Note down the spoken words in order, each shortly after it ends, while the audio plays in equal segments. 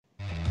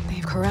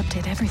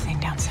corrupted everything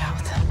down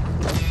south.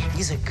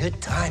 These are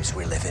good times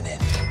we're living in.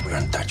 We're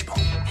untouchable.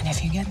 And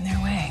if you get in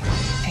their way,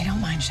 they don't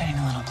mind shedding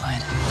a little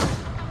blood.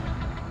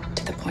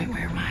 To the point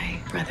where my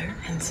brother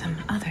and some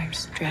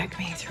others dragged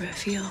me through a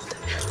field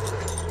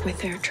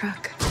with their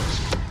truck.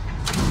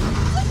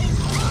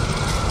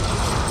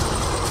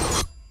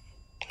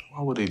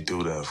 Why would they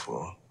do that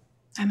for?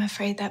 I'm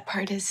afraid that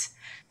part is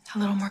a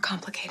little more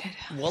complicated.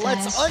 Well,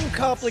 let's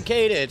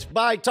uncomplicate it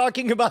by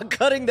talking about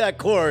cutting that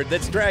cord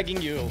that's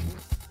dragging you.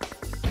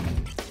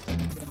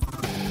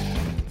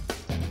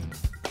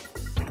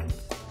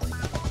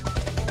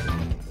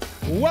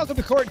 Welcome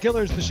to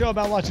Cordkillers, the show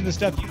about watching the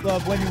stuff you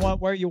love, when you want,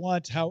 where you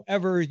want,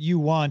 however you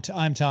want.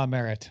 I'm Tom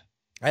Merritt.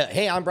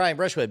 Hey, I'm Brian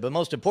Brushwood, but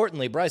most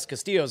importantly, Bryce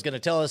Castillo is going to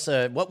tell us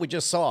what we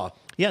just saw.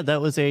 Yeah, that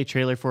was a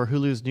trailer for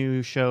Hulu's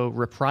new show,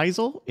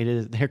 Reprisal.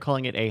 They're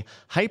calling it a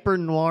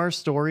hyper-noir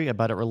story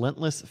about a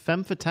relentless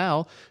femme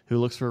fatale who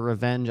looks for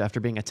revenge after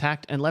being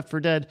attacked and left for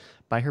dead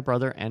by her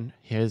brother and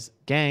his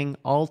gang.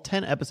 All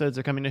 10 episodes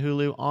are coming to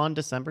Hulu on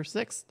December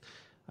 6th.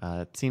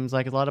 It seems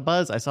like a lot of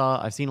buzz.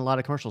 I've seen a lot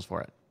of commercials for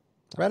it.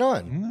 Right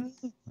on.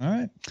 All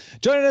right.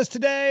 Joining us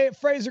today,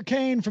 Fraser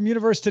Cain from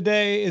Universe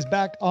Today is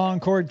back on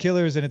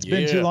Cordkillers, and it's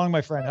been too long,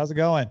 my friend. How's it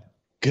going?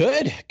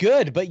 Good.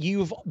 But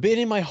you've been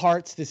in my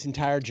hearts this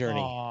entire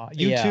journey. Aw,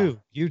 you too.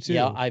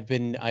 Yeah, I've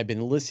been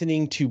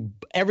listening to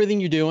everything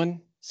you're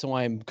doing, so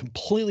I'm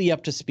completely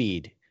up to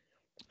speed.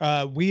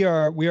 We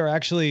are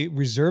actually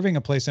reserving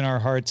a place in our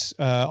hearts,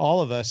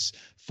 all of us,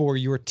 for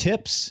your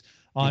tips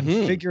on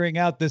figuring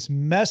out this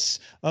mess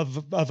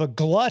of a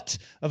glut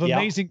of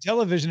amazing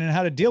television and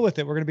how to deal with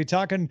it. We're going to be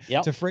talking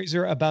to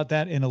Fraser about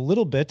that in a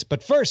little bit.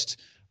 But first,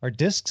 are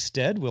discs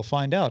dead? We'll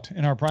find out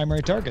in our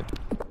primary target.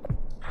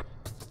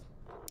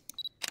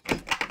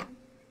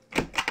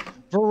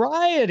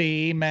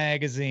 Variety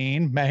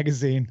magazine.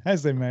 I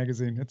say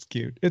magazine. It's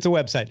cute. It's a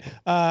website.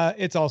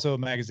 It's also a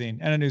magazine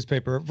and a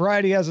newspaper.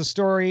 Variety has a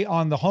story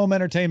on the home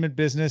entertainment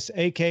business,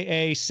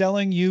 aka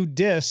selling you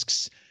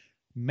discs.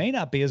 May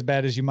not be as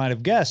bad as you might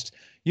have guessed.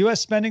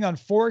 U.S. spending on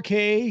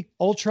 4K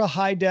ultra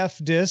high def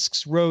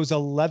discs rose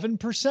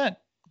 11%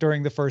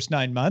 during the first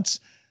 9 months.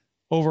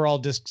 Overall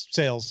disc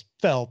sales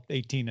fell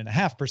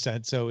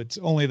 18.5%. So it's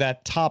only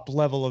that top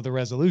level of the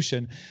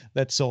resolution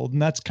that sold.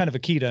 And that's kind of a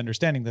key to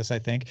understanding this, I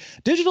think.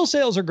 Digital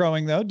sales are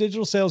growing, though.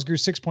 Digital sales grew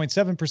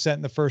 6.7%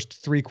 in the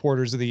first 3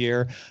 quarters of the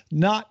year,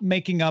 not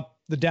making up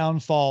the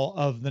downfall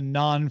of the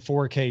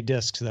non-4K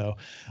discs, though.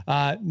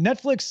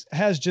 Netflix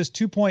has just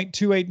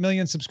 2.28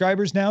 million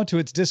subscribers now to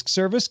its disc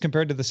service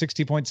compared to the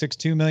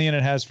 60.62 million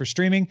it has for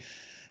streaming.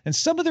 And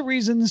some of the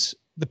reasons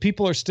the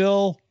people are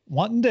still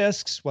wanting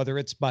discs, whether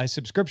it's by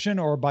subscription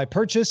or by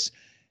purchase,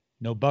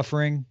 no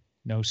buffering,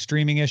 no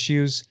streaming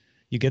issues.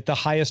 You get the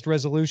highest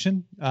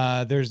resolution.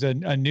 There's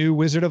a new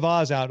Wizard of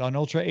Oz out on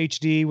Ultra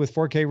HD with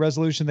 4K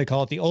resolution. They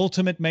call it the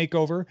Ultimate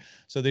Makeover.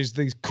 So there's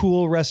these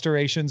cool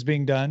restorations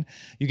being done.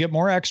 You get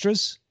more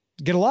extras.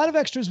 Get a lot of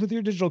extras with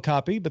your digital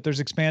copy, but there's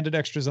expanded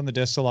extras on the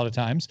discs a lot of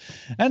times.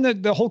 And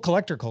the whole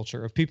collector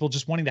culture of people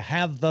just wanting to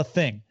have the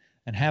thing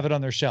and have it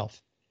on their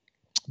shelf.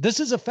 This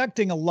is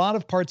affecting a lot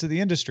of parts of the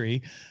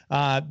industry.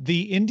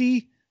 The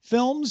indie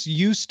films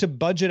used to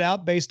budget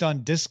out based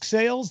on disc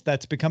sales.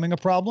 That's becoming a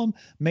problem.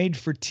 Made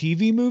for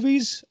TV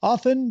movies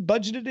often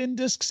budgeted in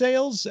disc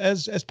sales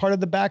as part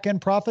of the back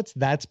end profits.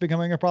 That's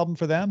becoming a problem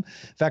for them.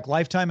 In fact,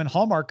 Lifetime and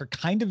Hallmark are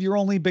kind of your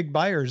only big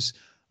buyers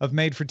of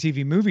made for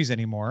TV movies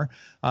anymore.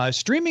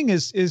 Streaming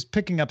is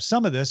picking up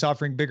some of this,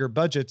 offering bigger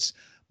budgets,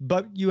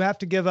 but you have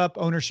to give up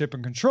ownership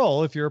and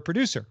control if you're a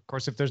producer. Of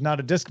course, if there's not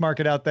a disc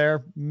market out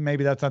there,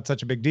 maybe that's not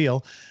such a big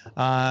deal,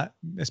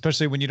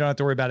 especially when you don't have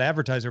to worry about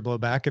advertiser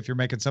blowback if you're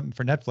making something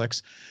for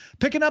Netflix.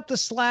 Picking up the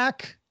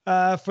slack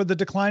for the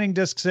declining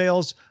disc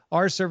sales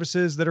are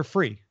services that are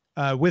free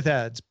with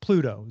ads: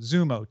 Pluto,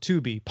 Zumo,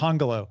 Tubi,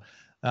 Pongolo.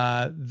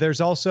 There's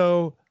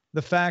also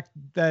the fact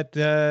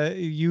that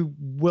you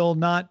will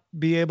not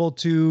be able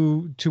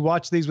to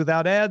watch these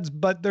without ads,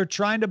 but they're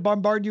trying to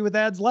bombard you with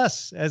ads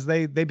less as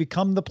they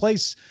become the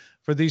place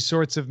for these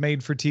sorts of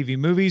made-for-TV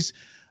movies.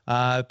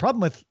 The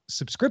problem with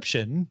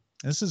subscription,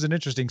 this is an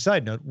interesting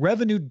side note,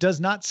 revenue does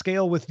not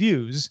scale with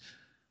views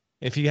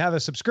if you have a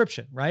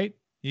subscription, right?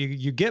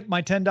 You get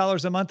my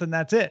 $10 a month and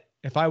that's it.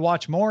 If I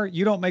watch more,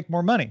 you don't make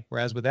more money.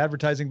 Whereas with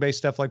advertising-based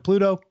stuff like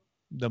Pluto,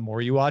 the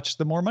more you watch,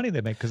 the more money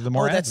they make because the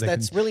more ads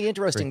that's really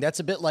interesting. That's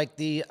a bit like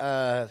the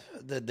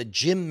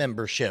gym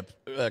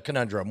membership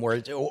conundrum,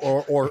 where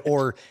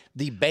or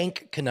the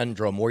bank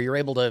conundrum, where you're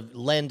able to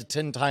lend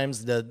 10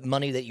 times the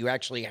money that you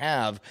actually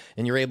have,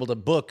 and you're able to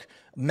book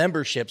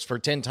memberships for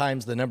 10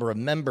 times the number of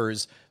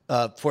members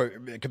for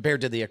compared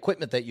to the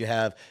equipment that you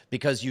have,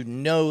 because you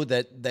know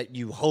that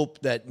you hope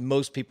that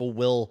most people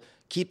will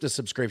keep the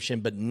subscription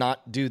but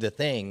not do the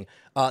thing.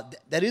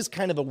 That is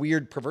kind of a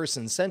weird, perverse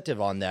incentive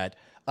on that.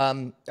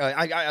 I'm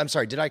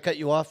sorry, did I cut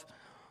you off?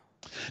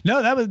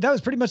 No, that was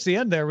pretty much the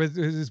end there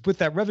with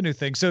that revenue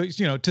thing. So,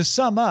 to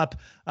sum up,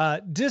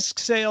 disc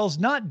sales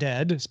not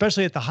dead,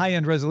 especially at the high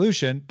end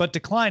resolution, but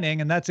declining,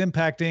 and that's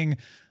impacting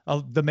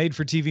the made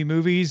for TV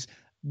movies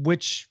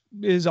which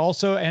is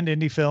also, and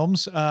indie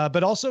films,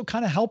 but also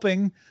kind of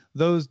helping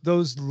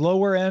those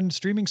lower end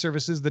streaming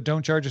services that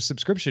don't charge a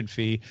subscription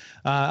fee.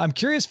 I'm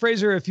curious,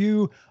 Fraser, if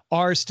you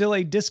are still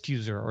a disc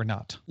user or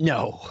not.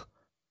 No.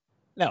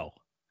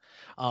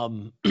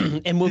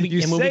 And when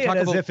we say talk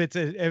it about,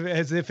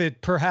 as if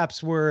it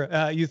perhaps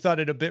were you thought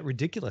it a bit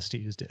ridiculous to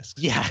use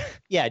discs.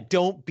 yeah,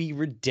 don't be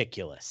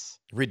ridiculous.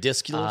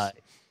 Ridisculous.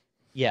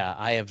 Yeah,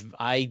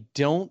 I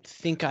don't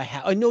think I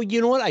have. No,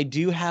 you know what? I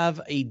do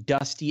have a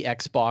dusty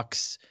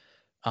Xbox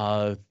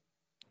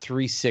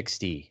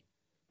 360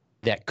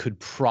 that could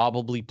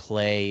probably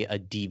play a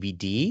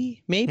DVD,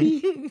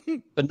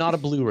 maybe, but not a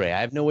Blu-ray.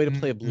 I have no way to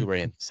play a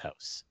Blu-ray in this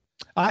house.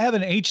 I have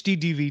an HD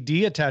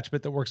DVD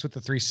attachment that works with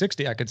the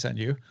 360 I could send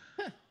you.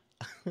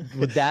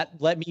 Would that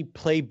let me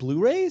play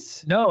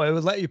Blu-rays? No, it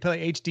would let you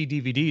play HD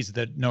DVDs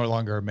that no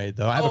longer are made,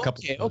 though. I have a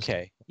couple of those.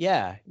 Okay.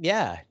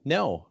 Yeah.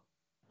 No.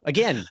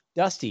 Again,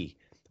 dusty.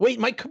 Wait,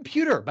 my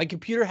computer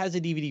has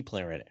a DVD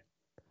player in it.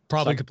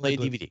 Probably so could play a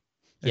DVD.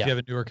 If you have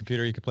a newer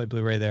computer, you could play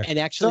Blu-ray there. And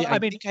actually, I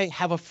think I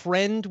have a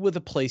friend with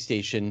a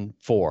PlayStation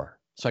 4,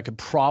 so I could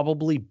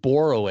probably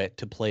borrow it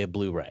to play a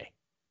Blu-ray.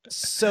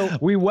 So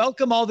we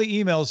welcome all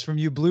the emails from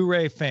you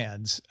Blu-ray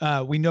fans.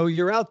 We know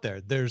you're out there.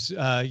 There's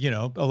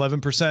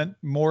 11%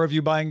 more of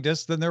you buying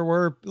discs than there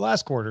were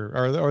last quarter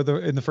or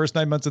in the first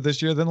 9 months of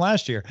this year than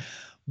last year.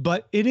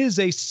 But it is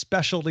a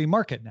specialty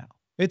market now.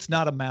 It's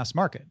not a mass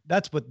market.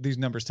 That's what these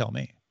numbers tell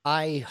me.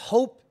 I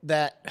hope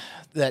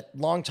that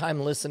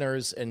longtime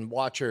listeners and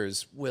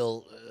watchers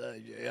will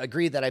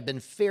agree that I've been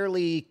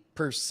fairly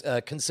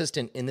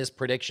consistent in this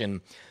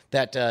prediction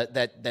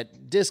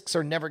that discs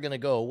are never going to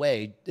go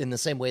away in the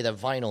same way that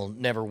vinyl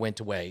never went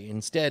away.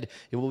 Instead,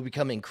 it will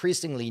become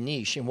increasingly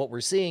niche, and what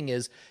we're seeing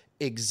is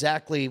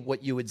exactly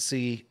what you would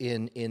see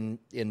in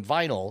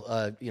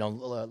vinyl,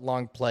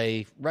 long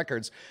play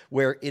records,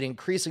 where it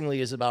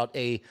increasingly is about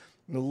a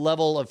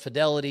level of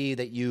fidelity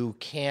that you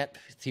can't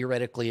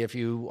theoretically, if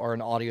you are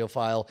an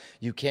audiophile,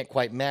 you can't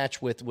quite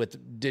match with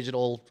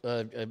digital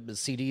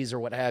CDs or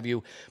what have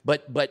you.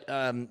 But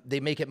they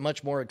make it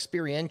much more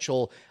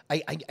experiential. I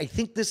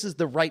think this is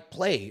the right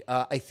play.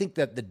 I think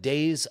that the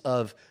days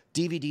of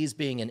DVDs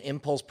being an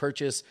impulse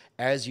purchase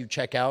as you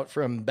check out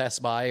from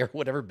Best Buy or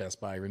whatever Best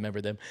Buy,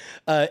 remember them,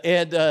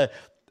 and I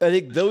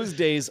think those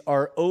days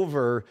are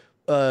over.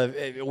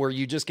 Where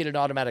you just get an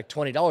automatic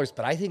 $20,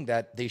 but I think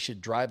that they should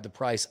drive the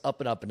price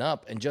up and up and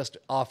up and just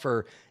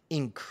offer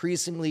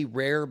increasingly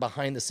rare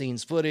behind the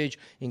scenes footage,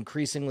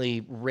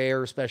 increasingly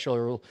rare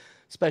special,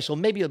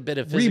 maybe a bit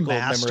of physical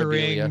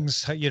memorabilia.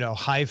 Remasterings,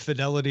 high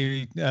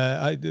fidelity,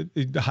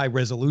 high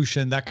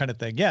resolution, that kind of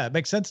thing. Yeah, it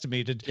makes sense to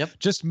me to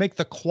just make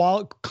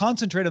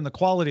concentrate on the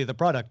quality of the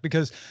product,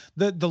 because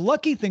the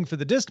lucky thing for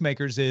the disc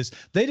makers is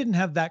they didn't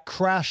have that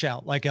crash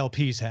out like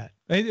LPs had.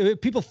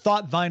 People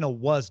thought vinyl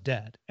was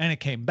dead, and it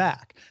came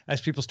back as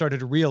people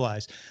started to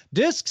realize.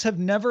 Discs have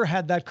never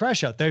had that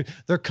crash out.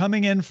 They're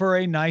coming in for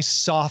a nice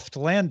soft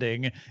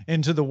landing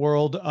into the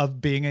world of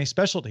being a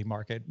specialty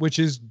market, which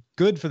is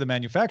good for the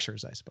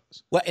manufacturers, I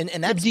suppose. Well, and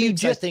that do you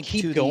just I think,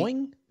 keep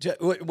going?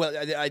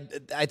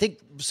 I think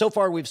so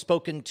far we've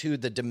spoken to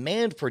the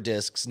demand for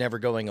discs never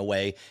going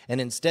away,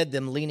 and instead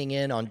them leaning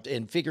in on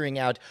and figuring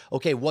out,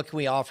 okay, what can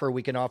we offer?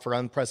 We can offer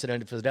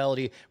unprecedented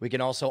fidelity. We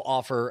can also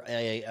offer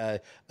a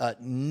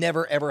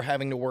never ever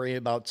having to worry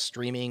about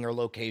streaming or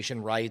location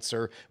rights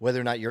or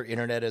whether or not your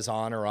internet is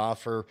on or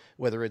off or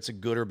whether it's a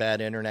good or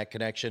bad internet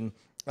connection.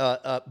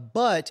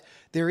 But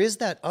there is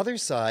that other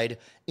side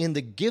in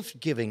the gift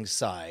giving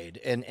side.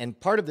 And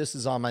part of this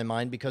is on my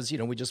mind because,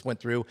 we just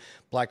went through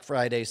Black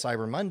Friday,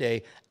 Cyber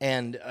Monday,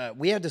 and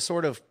we had to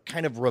sort of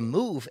kind of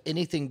remove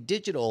anything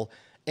digital.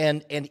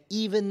 And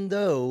even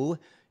though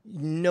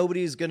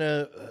nobody's going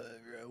to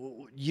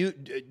you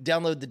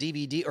download the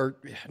DVD or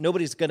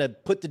nobody's going to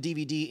put the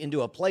DVD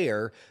into a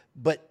player,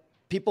 but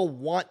people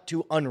want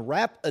to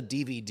unwrap a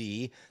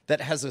DVD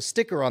that has a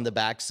sticker on the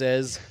back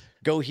says,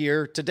 go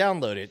here to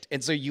download it.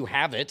 And so you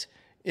have it.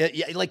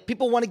 Like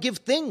people want to give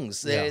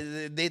things.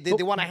 They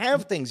want to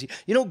have things.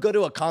 You don't go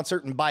to a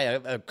concert and buy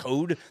a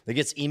code that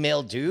gets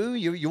emailed to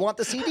you. You want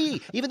the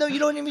CD, even though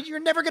you're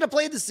never going to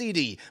play the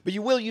CD, but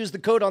you will use the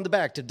code on the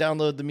back to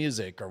download the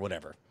music or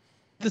whatever.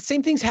 The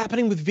same thing's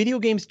happening with video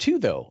games too,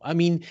 though. I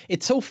mean,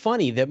 it's so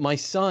funny that my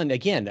son,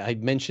 again, I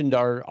mentioned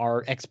our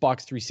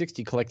Xbox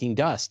 360 collecting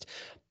dust.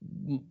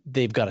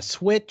 They've got a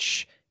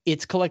Switch.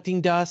 It's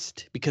collecting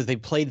dust because they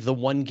played the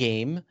one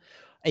game.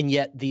 And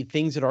yet the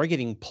things that are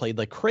getting played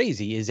like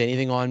crazy is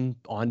anything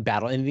on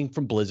Battle, anything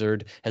from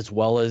Blizzard, as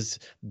well as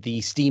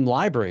the Steam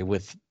library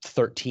with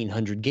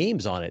 1,300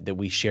 games on it that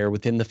we share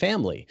within the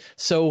family.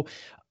 So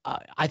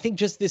I think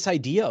just this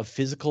idea of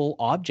physical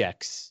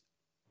objects,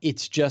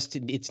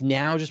 it's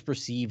now just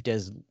perceived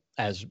as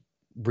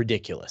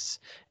ridiculous.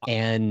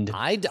 And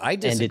I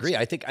disagree.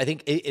 I think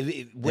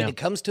when it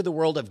comes to the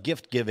world of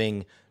gift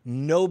giving,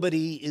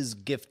 nobody is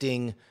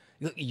gifting.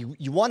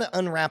 You want to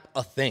unwrap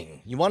a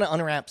thing. You want to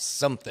unwrap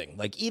something.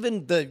 Like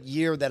even the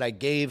year that I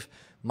gave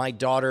my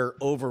daughter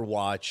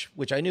Overwatch,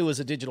 which I knew was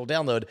a digital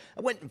download.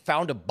 I went and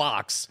found a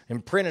box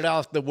and printed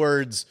out the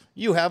words,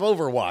 "You have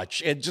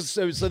Overwatch," and just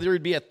so there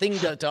would be a thing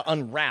to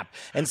unwrap.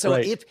 And so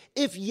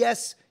if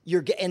yes,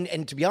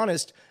 and to be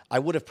honest, I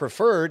would have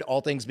preferred,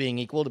 all things being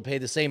equal, to pay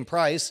the same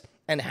price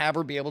and have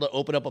her be able to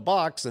open up a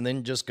box and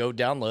then just go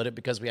download it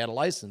because we had a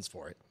license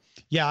for it.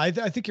 Yeah, I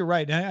think you're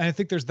right. And I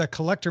think there's the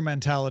collector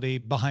mentality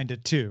behind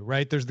it too,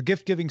 right? There's the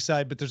gift giving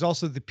side, but there's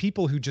also the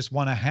people who just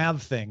want to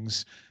have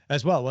things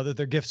as well, whether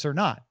they're gifts or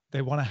not.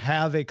 They want to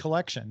have a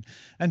collection.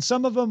 And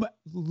some of them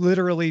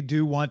literally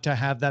do want to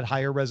have that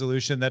higher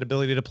resolution, that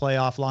ability to play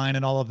offline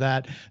and all of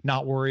that,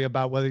 not worry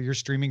about whether your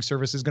streaming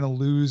service is going to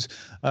lose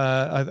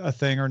a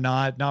thing or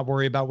not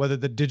worry about whether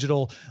the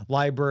digital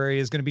library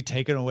is going to be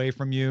taken away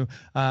from you.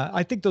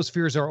 I think those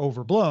fears are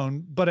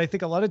overblown, but I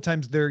think a lot of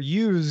times they're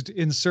used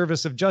in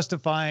service of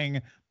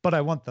justifying, but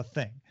I want the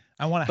thing.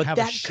 I want to have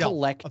a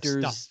shelf of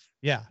stuff.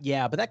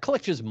 Yeah, but that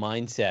collector's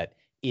mindset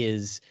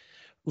is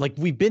like,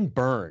 we've been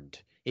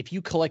burned. If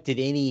you collected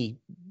any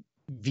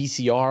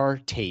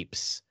VCR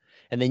tapes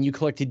and then you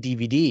collected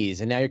DVDs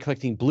and now you're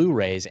collecting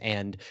Blu-rays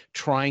and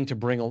trying to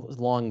bring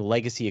along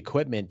legacy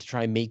equipment to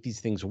try and make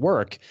these things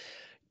work,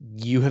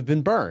 you have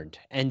been burned.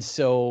 And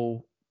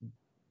so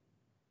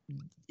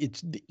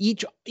it's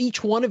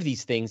each one of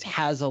these things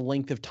has a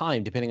length of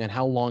time depending on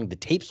how long the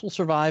tapes will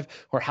survive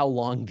or how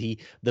long the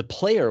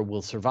player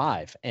will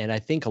survive. And I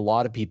think a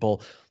lot of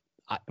people,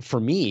 for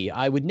me,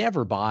 I would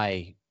never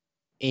buy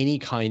any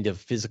kind of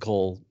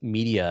physical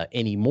media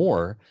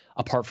anymore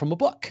apart from a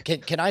book.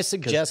 Can I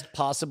suggest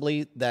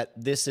possibly that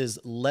this is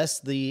less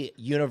the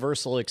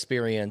universal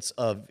experience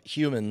of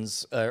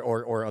humans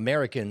or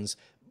Americans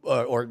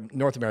or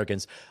North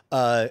Americans,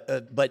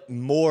 but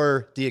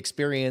more the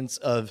experience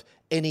of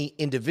any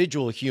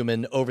individual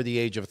human over the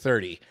age of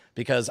 30?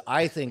 Because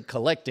I think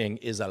collecting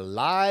is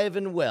alive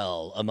and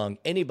well among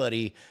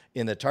anybody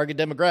in the target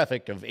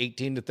demographic of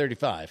 18 to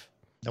 35.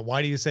 Now,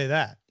 why do you say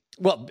that?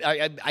 Well,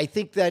 I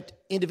think that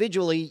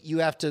individually you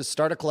have to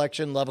start a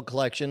collection, love a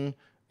collection,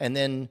 and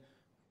then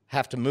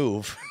have to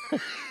move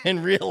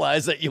and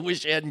realize that you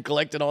wish you hadn't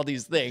collected all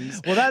these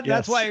things. Well,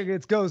 that's why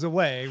it goes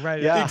away,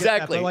 right? Yeah,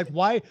 exactly. Like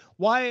why,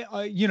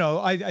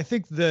 I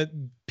think that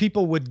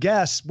people would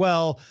guess,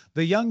 well,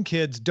 the young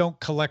kids don't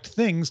collect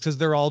things because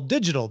they're all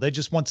digital. They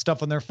just want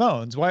stuff on their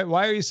phones. Why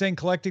are you saying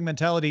collecting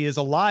mentality is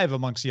alive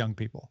amongst young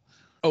people?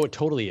 Oh, it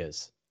totally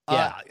is.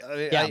 Yeah.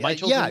 My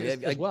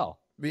children as well.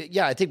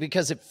 Yeah, I think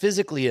because it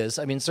physically is.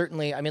 I mean,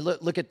 certainly. I mean,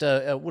 look at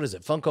what is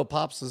it? Funko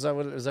Pops? Is that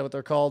what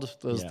they're called?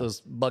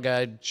 Those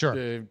bug-eyed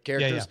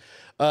characters.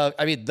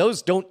 I mean,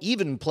 those don't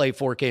even play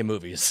 4K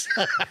movies,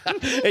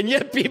 and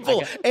yet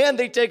people and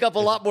they take up a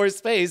lot more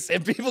space,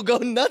 and people go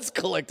nuts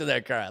collecting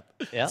that crap.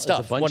 Yeah,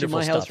 stuff. A bunch wonderful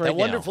in my house stuff. right that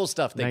now. wonderful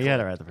stuff. Now you had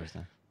it right the first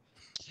time.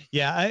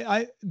 Yeah,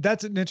 I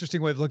that's an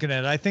interesting way of looking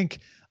at it. I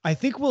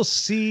think we'll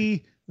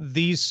see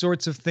these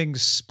sorts of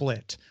things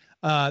split.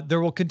 There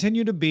will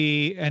continue to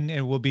be, and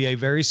it will be a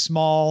very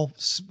small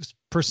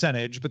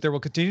percentage, but there will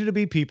continue to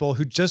be people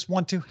who just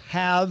want to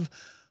have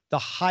the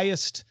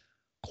highest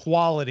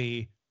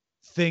quality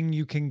thing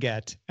you can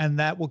get, and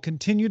that will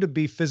continue to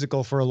be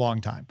physical for a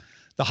long time.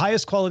 The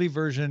highest quality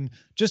version,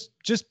 just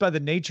by the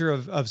nature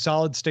of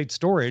solid state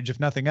storage,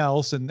 if nothing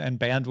else, and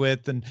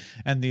bandwidth and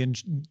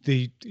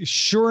the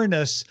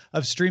sureness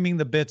of streaming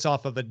the bits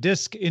off of a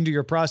disk into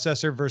your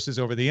processor versus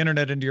over the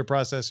internet into your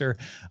processor,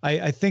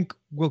 I think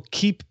will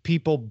keep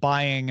people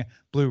buying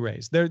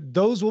Blu-rays.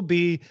 Those will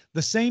be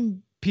the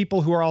same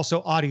people who are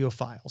also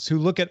audiophiles, who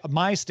look at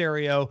my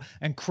stereo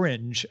and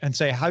cringe and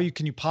say,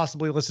 can you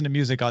possibly listen to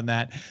music on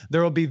that?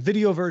 There will be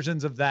video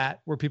versions of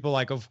that where people are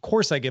like, of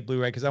course I get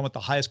Blu-ray because I want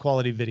the highest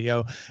quality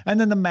video. And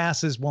then the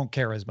masses won't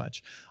care as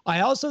much.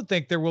 I also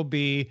think there will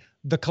be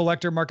the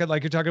collector market,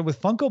 like you're talking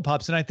with Funko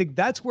Pops. And I think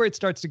that's where it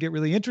starts to get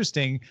really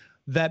interesting,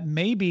 that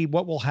maybe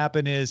what will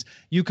happen is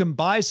you can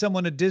buy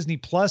someone a Disney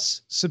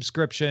Plus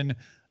subscription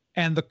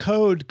and the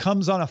code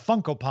comes on a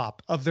Funko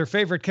Pop of their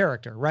favorite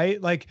character,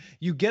 right? Like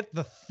you get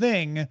the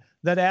thing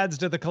that adds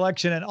to the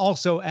collection and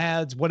also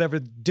adds whatever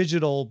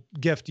digital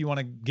gift you want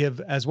to give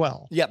as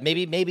well. Yeah,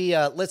 maybe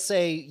let's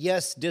say,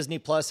 yes, Disney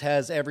Plus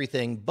has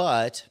everything,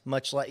 but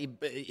much like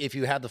if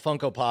you have the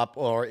Funko Pop,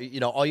 or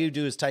all you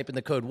do is type in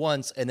the code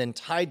once, and then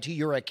tied to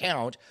your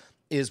account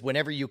is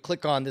whenever you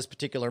click on this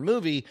particular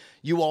movie,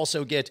 you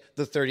also get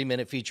the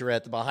 30-minute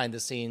featurette, the behind the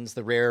scenes,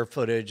 the rare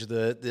footage,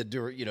 the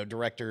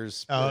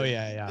directors. Oh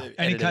yeah.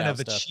 Any kind of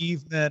stuff,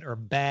 achievement or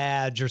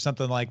badge or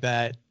something like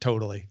that.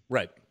 Totally.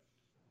 Right.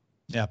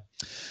 Yeah.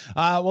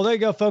 Well, there you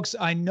go, folks.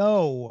 I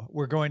know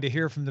we're going to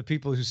hear from the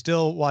people who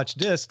still watch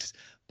discs,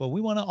 but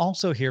we want to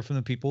also hear from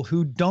the people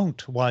who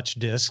don't watch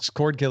discs.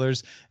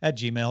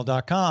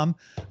 Cordkillers@gmail.com.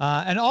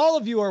 And all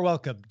of you are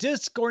welcome,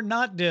 disc or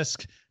not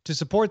disc, to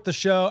support the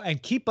show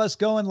and keep us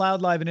going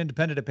loud, live, and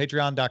independent at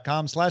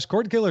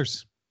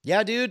patreon.com/Cordkillers.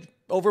 Yeah, dude.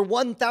 over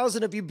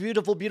 1,000 of you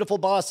beautiful, beautiful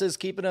bosses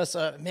keeping us,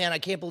 man, I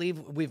can't believe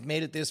we've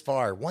made it this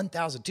far.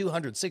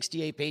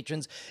 1,268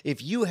 patrons.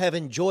 If you have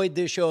enjoyed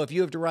this show, if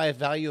you have derived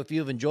value, if you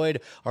have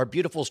enjoyed our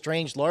beautiful,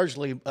 strange,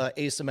 largely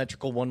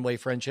asymmetrical one-way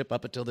friendship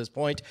up until this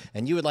point,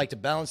 and you would like to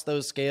balance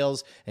those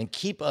scales and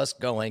keep us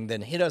going,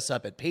 then hit us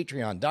up at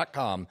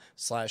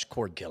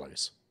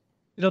patreon.com/Cordkillers.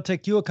 It'll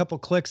take you a couple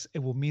clicks. It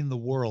will mean the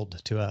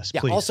world to us. Yeah.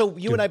 Please Also,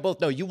 you and I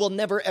both know you will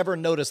never, ever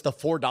notice the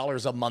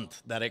 $4 a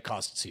month that it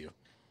costs you.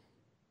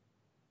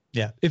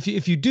 Yeah.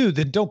 If you do,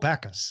 then don't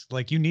back us.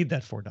 Like, you need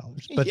that $4.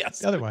 But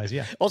yes. Otherwise,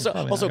 yeah.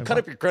 Also, cut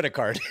up your credit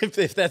card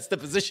if that's the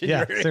position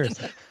you're in.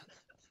 Seriously.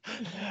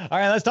 All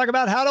right, let's talk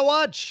about how to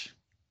watch.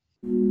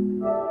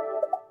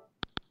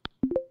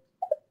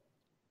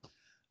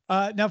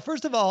 Now,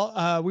 first of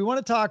all, we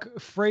want to talk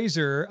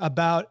Fraser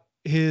about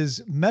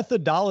his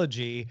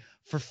methodology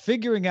for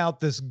figuring out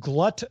this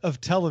glut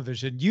of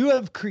television. You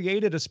have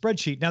created a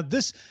spreadsheet. Now,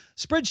 this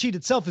spreadsheet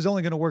itself is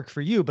only going to work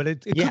for you, but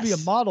it could be a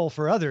model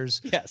for others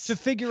to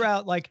figure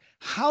out, like,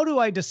 how do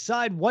I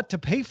decide what to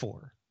pay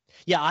for?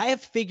 Yeah, I have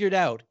figured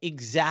out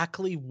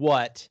exactly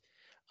what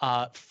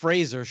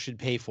Fraser should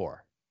pay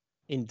for.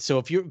 And so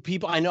if you're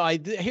people, I know I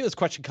hear this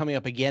question coming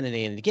up again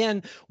and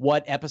again,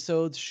 what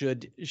episodes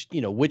should,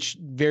 which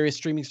various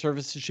streaming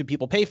services should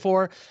people pay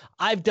for?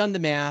 I've done the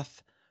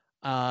math,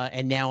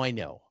 and now I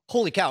know.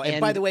 Holy cow. And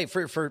by the way,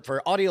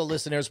 for audio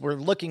listeners, we're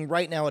looking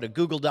right now at a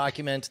Google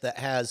document that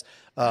has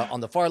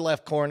on the far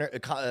left corner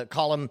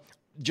column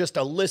just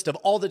a list of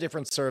all the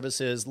different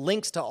services,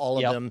 links to all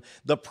of them,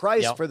 the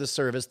price for the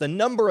service, the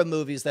number of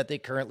movies that they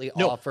currently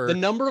offer. The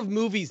number of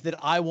movies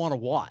that I want to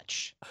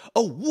watch.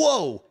 Oh,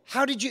 whoa.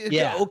 How did you?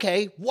 Yeah.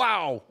 Okay.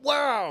 Wow.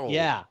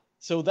 Yeah.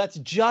 So that's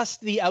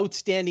just the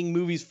outstanding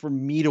movies for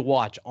me to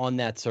watch on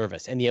that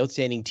service, and the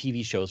outstanding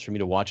TV shows for me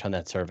to watch on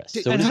that service.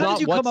 So and how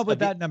did you come up with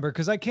that number?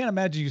 Because I can't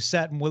imagine you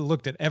sat and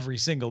looked at every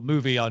single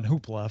movie on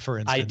Hoopla, for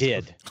instance. I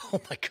did. Oh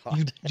my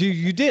God.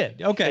 You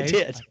did. Okay. I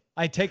did.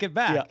 I take it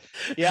back.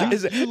 Yeah.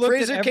 You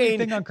looked at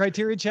everything on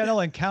Criterion Channel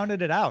and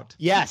counted it out.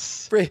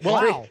 Yes.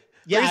 Wow.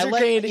 Yeah, Fraser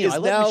Cain is I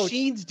let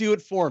machines do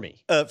it for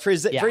me.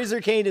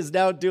 Fraser Cain is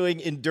now doing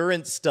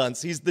endurance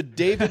stunts. He's the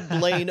David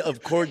Blaine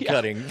of cord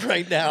cutting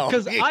right now.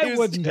 Because I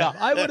wouldn't have.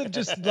 I would have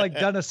just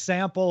done a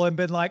sample and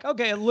been like,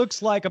 okay, it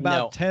looks like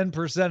about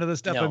 10% of the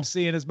stuff I'm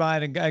seeing is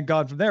mine, and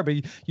gone from there. But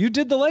you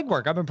did the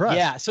legwork. I'm impressed.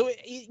 Yeah. So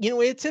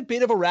it's a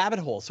bit of a rabbit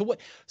hole. So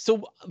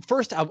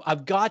first,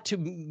 I've got to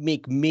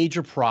make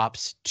major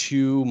props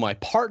to my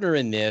partner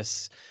in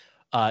this.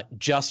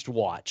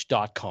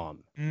 JustWatch.com.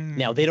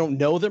 Now, they don't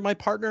know they're my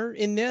partner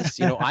in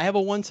this. I have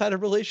a one-sided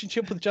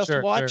relationship with Just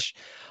Watch.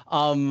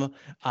 But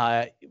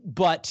I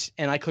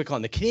click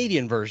on the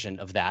Canadian version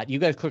of that. You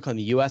guys click on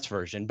the US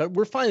version, but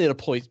we're finally at a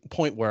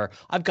point where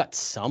I've got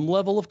some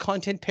level of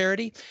content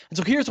parity. And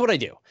so here's what I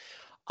do.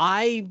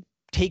 I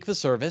take the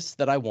service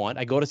that I want.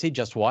 I go to, say,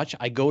 Just Watch.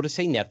 I go to,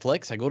 say,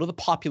 Netflix. I go to the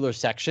popular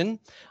section.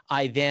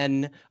 I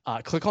then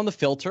click on the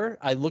filter.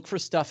 I look for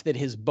stuff that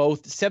has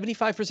both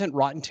 75%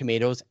 Rotten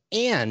Tomatoes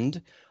and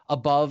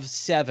above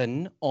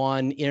 7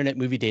 on Internet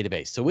Movie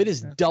Database. So it is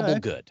double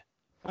good.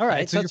 All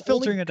right. So you're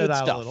filtering it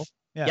out a little.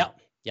 Yeah,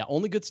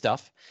 only good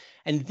stuff.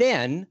 And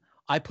then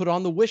I put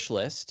on the wish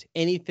list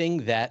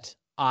anything that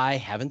I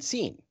haven't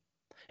seen.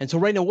 And so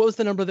right now, what was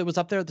the number that was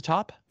up there at the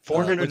top?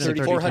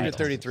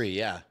 433,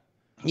 yeah.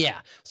 Yeah.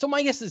 So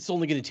my guess is it's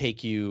only going to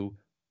take you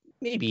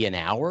maybe an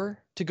hour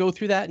to go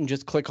through that and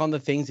just click on the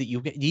things that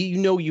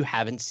you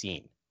haven't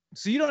seen.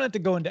 So you don't have to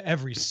go into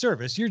every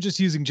service. You're just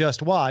using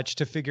Just Watch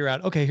to figure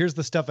out, okay, here's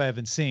the stuff I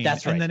haven't seen.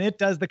 That's right. And then it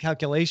does the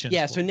calculation.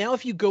 Yeah. So now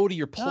if you go to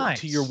your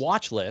to your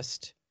watch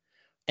list,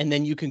 and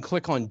then you can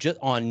click on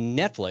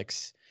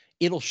Netflix,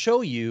 it'll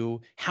show you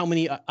how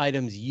many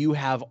items you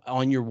have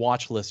on your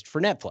watch list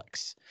for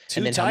Netflix.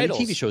 Two then titles, how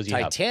many TV shows you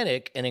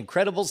Titanic and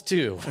Incredibles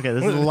 2. Okay,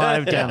 this is a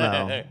live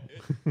demo.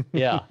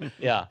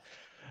 Yeah.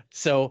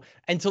 So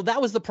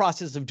that was the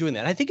process of doing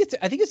that. And I think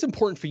it's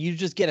important for you to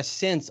just get a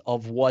sense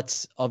of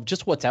what's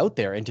out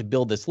there and to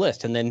build this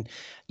list. And then,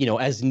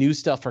 as new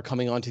stuff are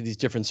coming onto these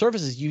different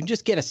services, you can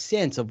just get a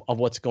sense of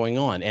what's going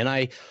on. And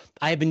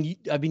I've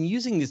been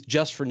using this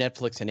just for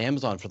Netflix and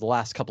Amazon for the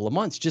last couple of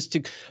months,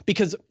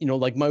 because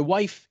my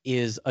wife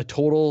is a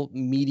total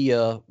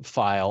media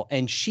file,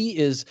 and she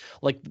is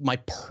like my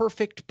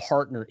perfect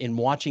partner in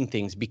watching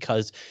things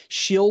because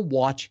she'll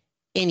watch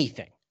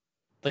anything.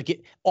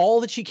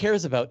 All that she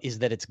cares about is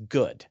that it's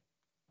good.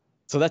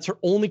 So that's her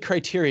only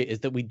criteria, is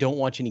that we don't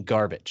watch any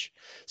garbage.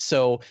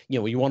 So,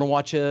 you want to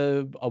watch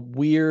a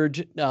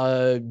weird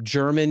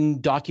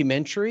German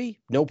documentary?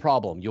 No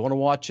problem. You want to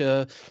watch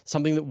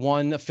something that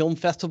won a film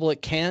festival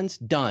at Cannes?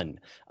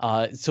 Done.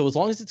 So as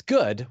long as it's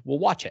good, we'll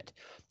watch it.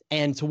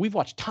 And so we've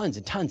watched tons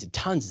and tons and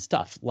tons of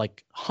stuff,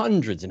 like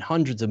hundreds and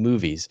hundreds of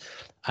movies,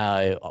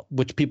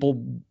 which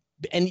people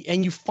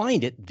and you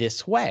find it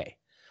this way.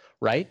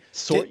 Right?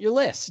 Sort your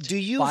list. Do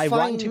you by find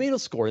Rotten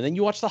Tomatoes score, and then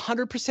you watch the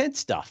 100%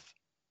 stuff.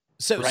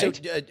 So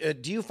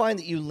do you find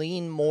that you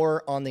lean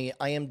more on the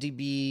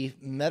IMDb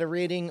meta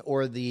rating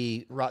or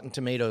the Rotten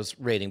Tomatoes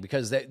rating?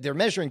 Because they're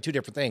measuring two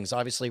different things.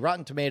 Obviously,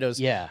 Rotten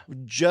Tomatoes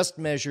just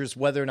measures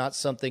whether or not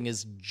something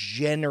is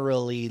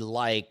generally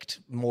liked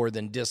more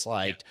than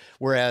disliked,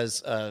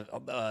 whereas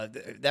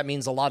that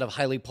means a lot of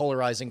highly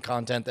polarizing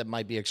content that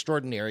might be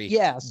extraordinary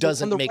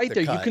doesn't make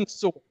the cut. You can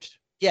sort.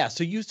 Yeah,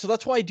 so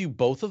that's why I do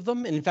both of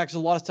them. And in fact,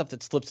 there's a lot of stuff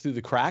that slips through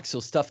the cracks. So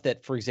stuff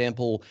that, for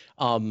example,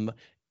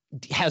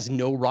 has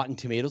no Rotten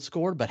Tomatoes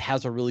score, but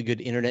has a really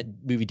good Internet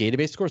Movie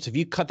Database score. So if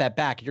you cut that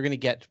back, you're going to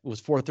get, it was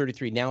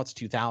 433. Now it's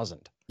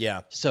 2000.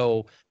 Yeah.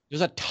 So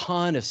there's a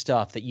ton of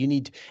stuff that you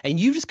need, and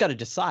you just got to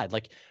decide.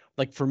 Like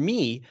for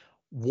me,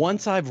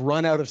 once I've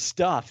run out of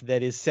stuff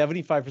that is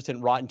 75%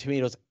 Rotten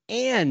Tomatoes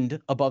and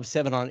above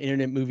 7 on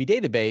Internet Movie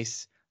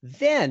Database,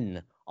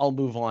 then I'll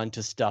move on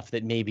to stuff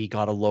that maybe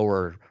got a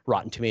lower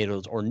Rotten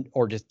Tomatoes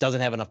or just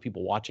doesn't have enough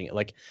people watching it.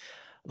 Like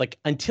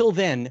until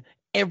then,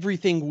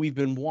 everything we've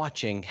been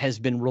watching has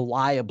been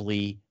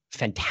reliably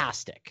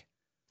fantastic.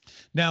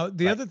 Now,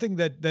 the other thing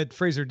that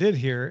Fraser did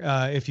here,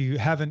 if you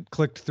haven't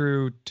clicked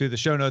through to the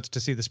show notes to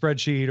see the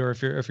spreadsheet, or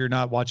if you're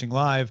not watching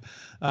live,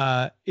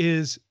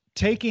 is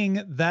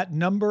taking that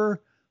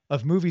number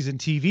of movies and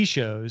TV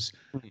shows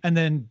and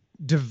then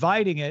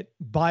dividing it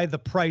by the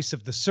price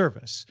of the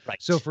service. Right.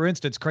 So, for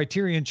instance,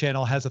 Criterion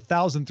Channel has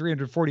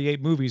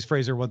 1,348 movies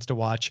Fraser wants to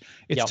watch.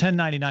 It's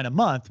 $10.99 a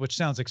month, which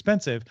sounds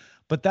expensive,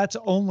 but that's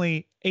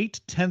only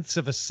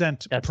 0.8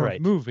 cents per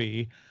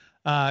movie,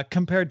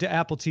 compared to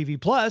Apple TV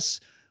Plus,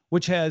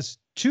 which has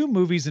 2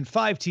 movies and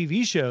 5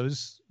 TV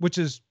shows, which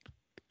is,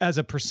 as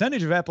a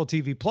percentage of Apple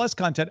TV Plus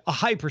content, a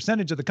high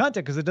percentage of the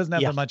content because it doesn't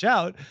have that much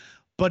out,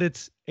 but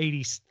it's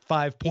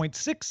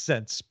 85.6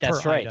 cents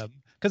per item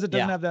because it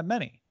doesn't have that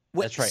many.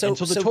 That's right. So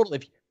the total,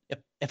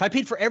 if I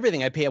paid for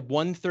everything, I pay at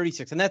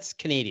 $136, and that's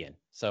Canadian.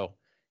 So,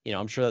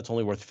 I'm sure that's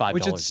only worth $5.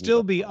 Which would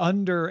still be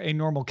under a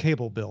normal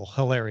cable bill,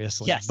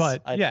 hilariously. Yes.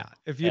 But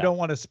if you don't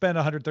want to spend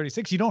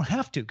 $136, you don't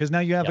have to, because now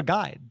you have a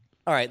guide.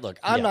 All right, look,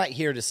 I'm not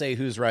here to say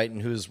who's right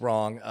and who's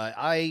wrong.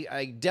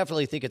 I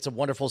definitely think it's a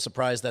wonderful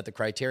surprise that the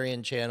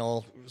Criterion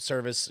Channel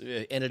service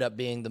ended up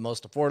being the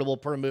most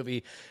affordable per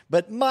movie.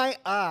 But my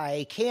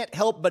eye can't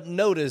help but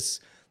notice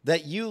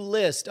that you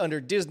list under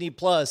Disney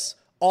Plus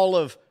all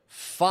of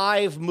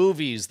 5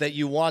 movies that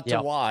you want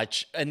to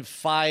watch and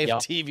 5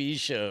 TV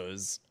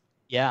shows.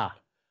 Yeah.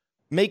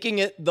 Making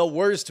it the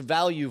worst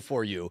value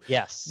for you.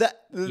 Yes.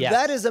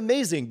 That is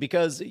amazing,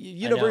 because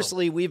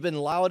universally we've been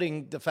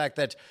lauding the fact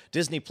that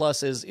Disney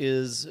Plus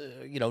is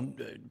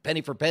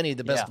penny for penny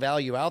the best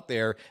value out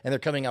there, and they're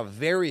coming out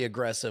very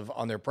aggressive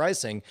on their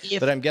pricing.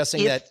 But I'm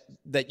guessing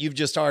that you've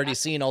just already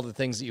seen all the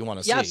things that you want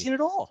to see. Yeah, I've seen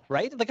it all,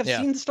 right? Like I've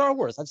seen the Star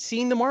Wars, I've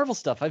seen the Marvel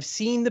stuff, I've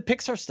seen the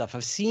Pixar stuff,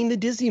 I've seen the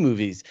Disney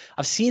movies,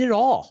 I've seen it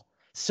all.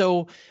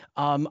 So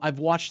I've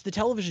watched the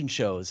television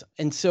shows.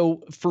 And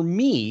so for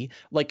me,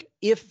 like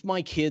if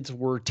my kids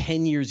were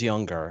 10 years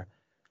younger,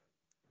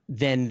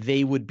 then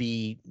they would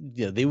be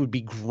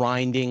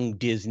grinding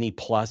Disney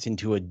Plus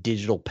into a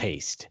digital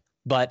paste.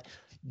 But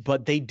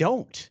they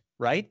don't,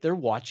 right? They're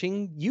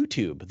watching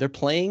YouTube. They're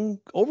playing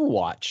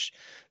Overwatch.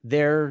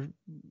 They're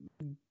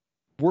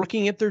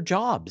working at their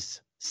jobs.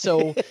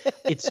 So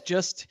it's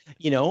just,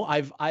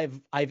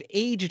 I've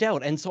aged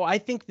out. And so I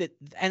think that,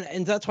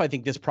 and that's why I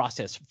think this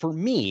process for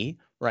me,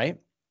 right,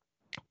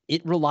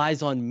 it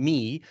relies on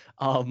me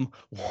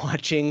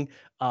wanting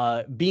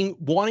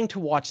to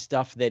watch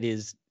stuff that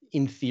is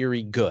in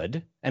theory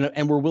good.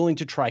 And we're willing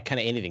to try kind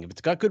of anything. If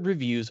it's got good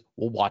reviews,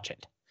 we'll watch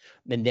it.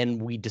 And then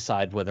we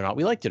decide whether or not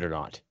we liked it or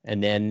not.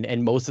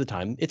 And most of the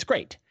time it's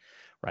great.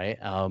 Right.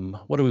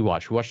 What do we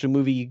watch? We watched a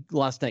movie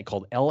last night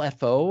called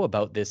LFO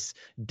about this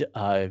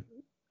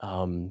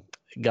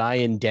guy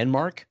in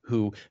Denmark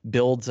who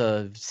builds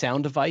a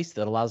sound device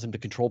that allows him to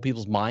control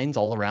people's minds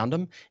all around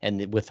him,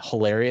 and with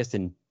hilarious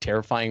and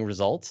terrifying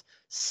results.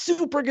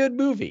 Super good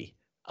movie.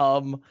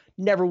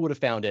 Never would have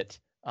found it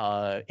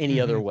any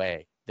other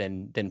way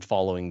than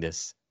following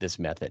this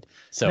method.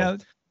 So now,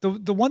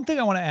 the one thing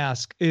I want to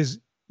ask is,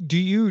 do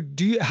you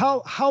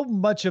how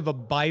much of a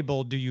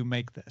Bible do you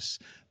make this?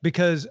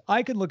 Because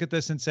I could look at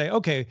this and say,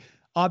 okay,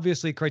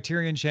 obviously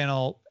Criterion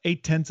Channel,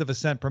 0.8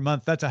 cents per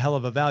month, that's a hell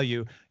of a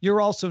value.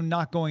 You're also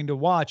not going to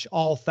watch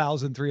all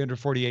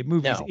 1,348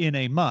 movies in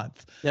a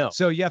month. No.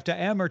 So you have to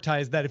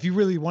amortize that. If you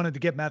really wanted to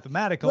get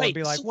mathematical and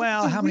be like,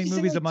 well, how many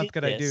movies a month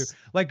could I do?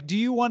 Like, do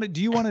you want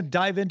to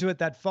dive into it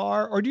that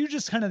far? Or do you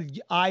just kind of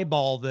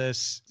eyeball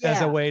this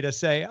as a way to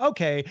say,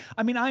 okay,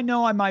 I mean, I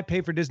know I might pay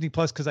for Disney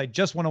Plus because I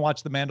just want to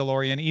watch The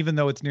Mandalorian, even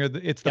though it's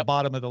the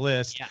bottom of the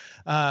list.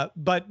 Yeah.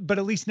 But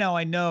at least now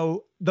I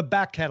know the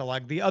back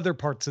catalog, the other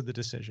parts of the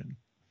decision.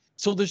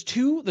 So I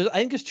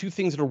think there's 2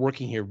 things that are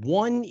working here.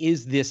 One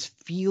is this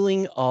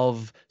feeling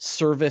of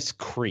service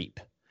creep,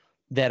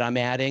 that I'm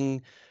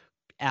adding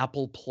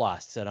Apple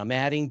Plus, that I'm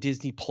adding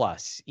Disney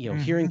Plus.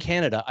 Here in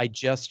Canada, I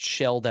just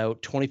shelled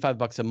out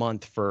 $25 a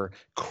month for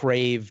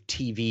Crave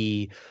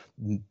TV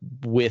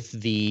with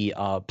the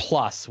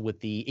Plus, with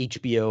the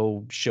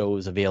HBO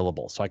shows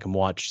available, so I can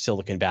watch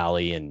Silicon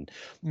Valley and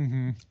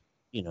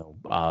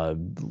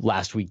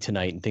last week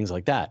tonight and things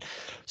like that.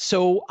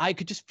 So I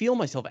could just feel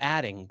myself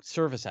adding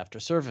service after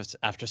service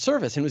after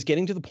service, and it was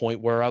getting to the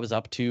point where I was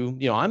up to,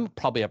 I'm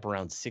probably up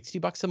around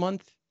 $60 a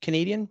month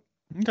Canadian.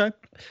 Okay.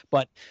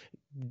 But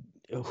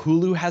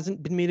Hulu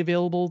hasn't been made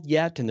available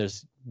yet, and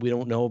we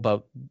don't know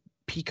about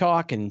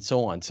Peacock and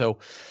so on. So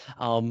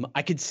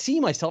I could see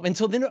myself. And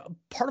so then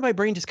part of my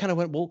brain just kind of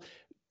went, well,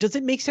 does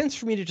it make sense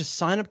for me to just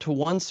sign up to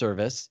one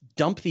service,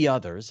 dump the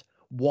others,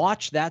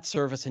 watch that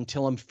service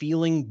until I'm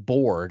feeling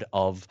bored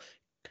of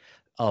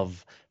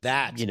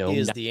that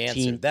is the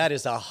answer. That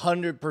is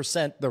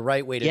 100% the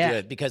right way to do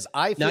it, because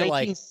I feel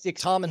like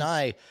Tom and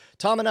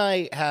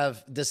I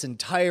have this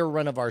entire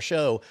run of our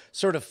show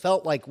sort of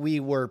felt like we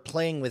were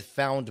playing with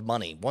found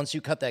money. Once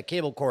you cut that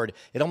cable cord,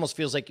 it almost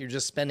feels like you're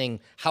just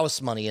spending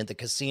house money at the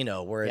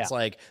casino, where it's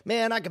like,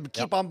 man, I could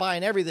keep on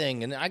buying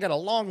everything, and I got a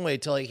long way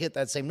till I hit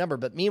that same number.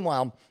 But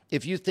meanwhile,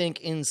 if you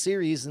think in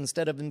series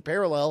instead of in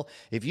parallel,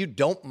 if you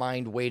don't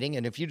mind waiting,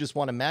 and if you just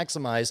want to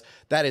maximize,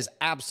 that is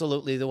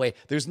absolutely the way.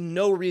 There's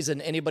no reason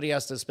anybody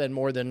has to spend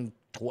more than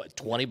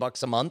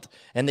 $20 a month,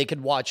 and they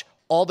could watch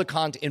all the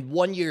content in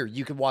 1 year.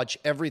 You could watch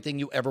everything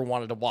you ever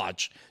wanted to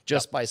watch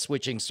just by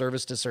switching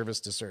service to service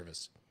to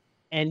service.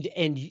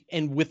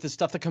 And with the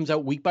stuff that comes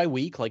out week by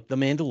week, like The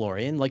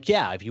Mandalorian, like,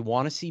 if you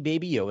want to see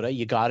Baby Yoda,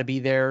 you got to be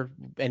there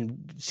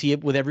and see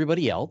it with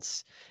everybody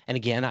else. And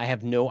again,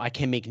 I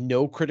can make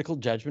no critical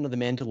judgment of The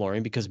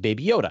Mandalorian because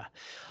Baby Yoda.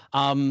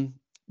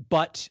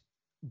 But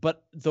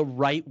the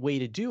right way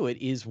to do it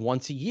is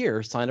once a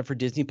year, sign up for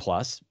Disney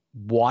Plus,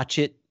 watch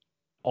it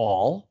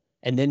all,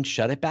 and then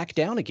shut it back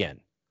down again.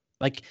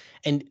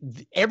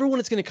 Everyone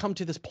is going to come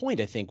to this point,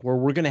 I think, where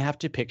we're going to have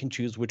to pick and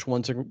choose which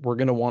ones we're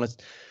going to want us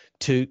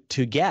to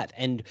get.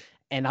 And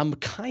I'm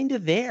kind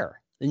of there.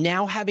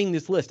 Now, having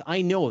this list,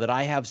 I know that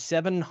I have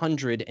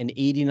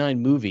 789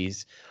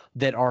 movies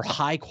that are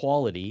high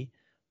quality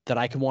that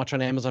I can watch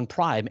on Amazon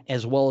Prime,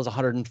 as well as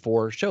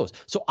 104 shows.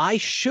 So I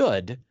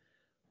should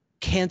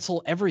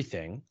cancel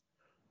everything.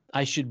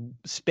 I should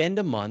spend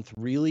a month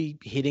really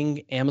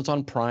hitting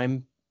Amazon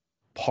Prime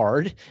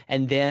hard,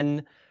 and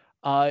then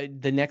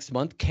the next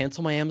month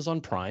cancel my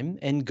Amazon Prime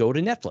and go to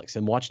Netflix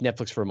and watch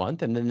Netflix for a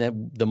month, and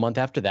then the month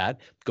after that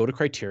go to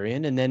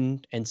Criterion,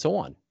 and so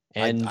on.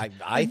 And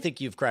I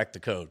think you've cracked the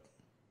code.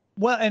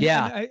 Well, and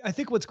I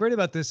think what's great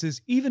about this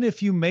is, even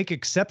if you make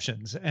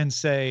exceptions and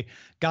say,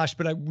 gosh,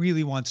 but I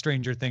really want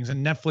Stranger Things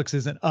and Netflix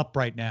isn't up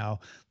right now,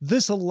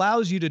 this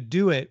allows you to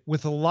do it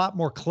with a lot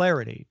more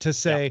clarity to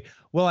say,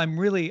 well, I'm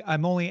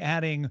only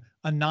adding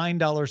a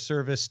 $9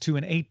 service to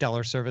an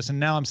 $8 service, and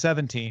now I'm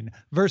 17,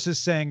 versus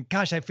saying,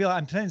 gosh, I feel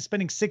I'm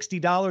spending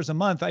 $60 a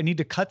month. I need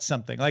to cut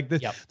something. Like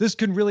this, this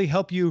can really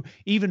help you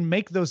even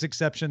make those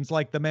exceptions,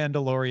 like The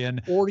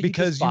Mandalorian,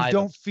 because you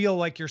don't feel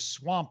like you're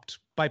swamped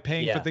by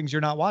paying for things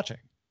you're not watching.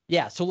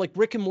 Yeah. So like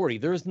Rick and Morty,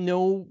 there's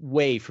no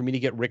way for me to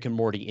get Rick and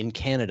Morty in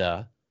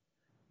Canada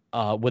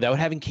without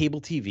having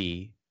cable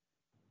TV.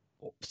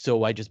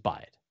 So I just buy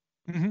it.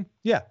 Mm-hmm.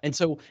 Yeah. And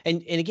so,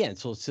 and again,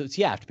 so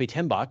I have to pay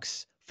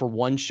 $10 for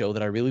one show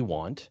that I really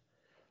want,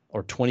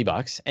 or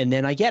 $20, and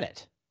then I get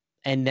it.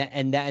 And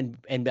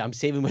I'm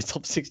saving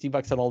myself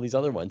 $60 on all these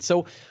other ones.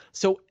 So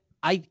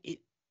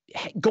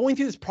going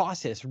through this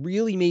process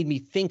really made me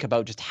think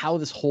about just how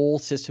this whole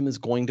system is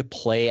going to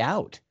play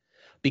out,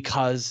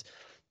 because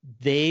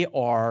there's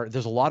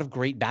a lot of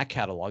great back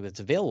catalog that's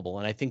available.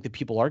 And I think that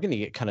people are going to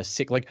get kind of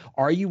sick. Like,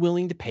 are you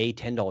willing to pay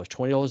 $10,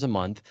 $20 a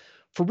month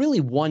for really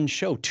one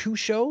show, two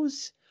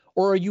shows?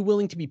 Or are you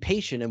willing to be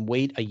patient and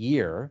wait a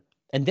year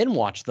and then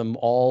watch them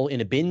all in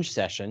a binge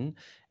session,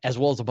 as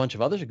well as a bunch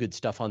of other good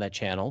stuff on that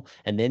channel,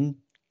 and then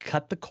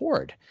cut the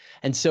cord?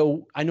 And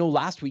so I know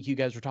last week you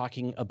guys were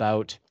talking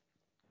about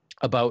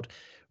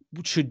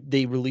should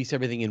they release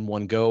everything in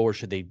one go, or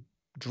should they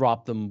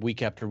drop them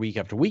week after week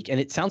after week? And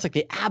it sounds like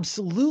they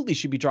absolutely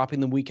should be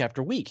dropping them week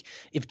after week.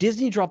 If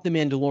Disney dropped The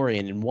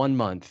Mandalorian in 1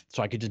 month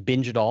so I could just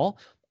binge it all,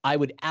 I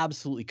would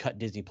absolutely cut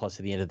Disney Plus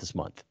at the end of this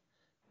month.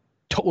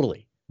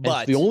 Totally.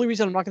 But the only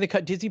reason I'm not going to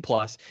cut Disney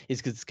Plus is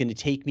because it's going to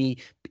take me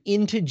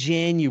into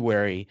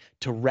January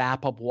to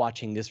wrap up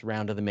watching this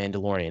round of The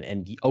Mandalorian.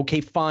 And okay,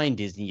 fine,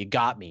 Disney, you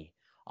got me.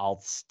 I'll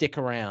stick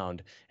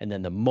around. And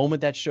then the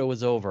moment that show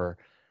is over,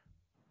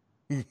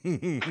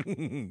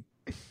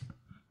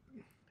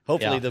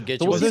 hopefully they'll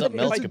get you with something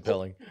else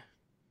compelling.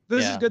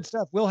 This is good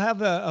stuff. We'll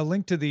have a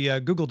link to the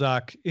Google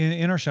Doc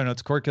in our show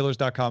notes,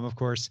 cordkillers.com, of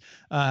course.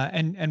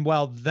 And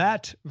while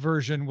that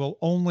version will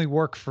only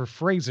work for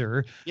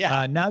Fraser,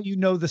 now you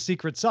know the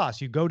secret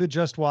sauce. You go to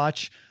Just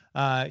Watch,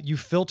 you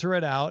filter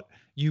it out,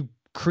 you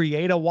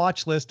create a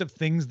watch list of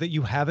things that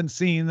you haven't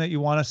seen that you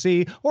want to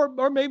see,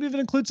 or maybe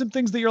even include some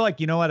things that you're like,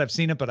 you know what, I've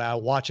seen it, but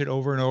I'll watch it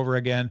over and over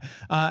again.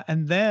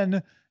 And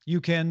then you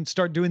can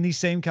start doing these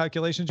same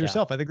calculations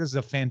yourself. I think this is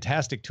a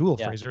fantastic tool,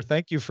 Fraser.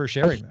 Thank you for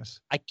sharing this.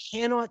 I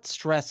cannot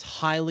stress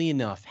highly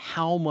enough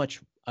how much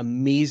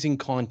amazing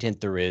content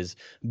there is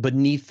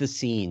beneath the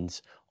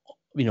scenes,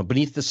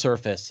 beneath the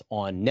surface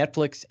on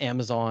Netflix,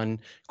 Amazon,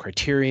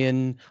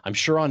 Criterion, I'm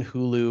sure on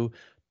Hulu.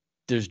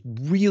 there's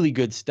really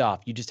good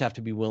stuff. You just have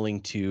to be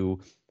willing to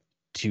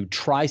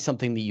try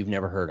something that you've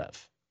never heard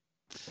of.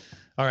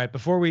 All right,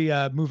 before we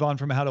move on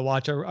from how to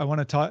watch, I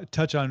want to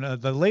touch on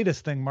the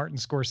latest thing Martin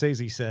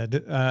Scorsese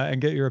said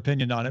and get your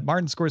opinion on it.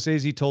 Martin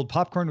Scorsese told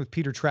Popcorn with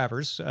Peter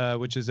Travers,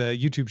 which is a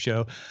YouTube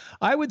show,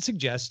 I would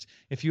suggest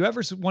if you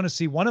ever want to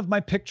see one of my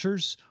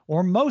pictures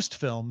or most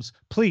films,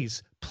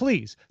 please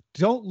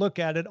don't look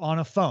at it on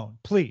a phone.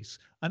 Please,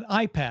 an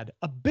iPad,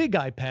 a big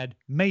iPad,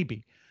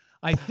 maybe.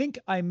 I think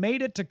I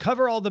made it to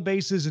cover all the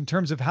bases in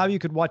terms of how you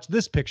could watch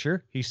this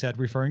picture, he said,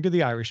 referring to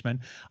The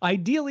Irishman.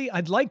 Ideally,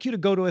 I'd like you to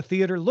go to a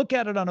theater, look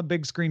at it on a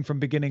big screen from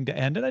beginning to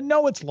end. And I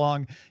know it's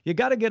long. You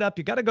got to get up.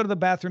 You got to go to the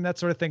bathroom, that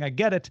sort of thing. I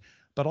get it.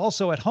 But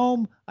also at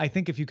home, I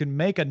think if you can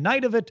make a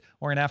night of it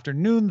or an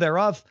afternoon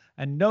thereof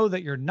and know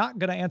that you're not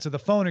going to answer the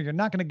phone or you're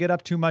not going to get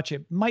up too much,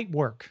 it might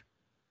work.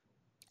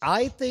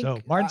 I think so.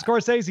 Martin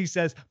Scorsese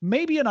says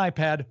maybe an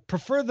iPad,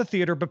 prefer the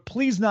theater, but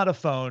please not a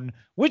phone.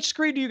 Which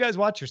screen do you guys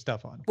watch your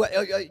stuff on? Well,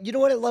 you know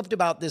what I loved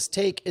about this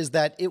take is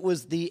that it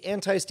was the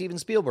anti-Steven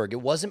Spielberg.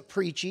 It wasn't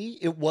preachy.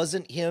 It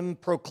wasn't him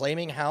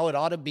proclaiming how it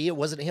ought to be. It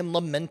wasn't him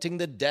lamenting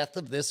the death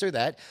of this or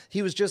that.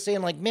 He was just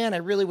saying like, man, I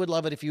really would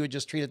love it if you would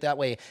just treat it that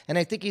way. And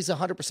I think he's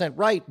 100%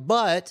 right.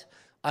 But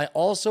I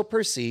also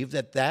perceive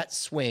that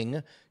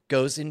swing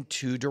goes in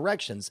two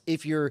directions.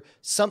 If you're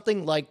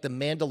something like The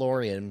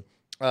Mandalorian,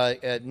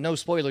 no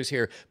spoilers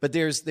here, but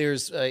there's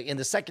in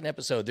the second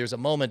episode, there's a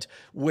moment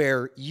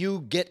where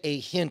you get a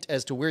hint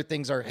as to where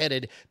things are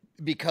headed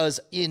because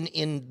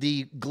in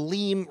the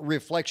gleam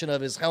reflection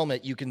of his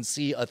helmet, you can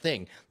see a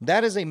thing.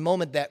 That is a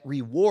moment that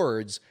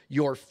rewards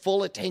your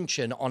full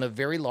attention on a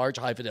very large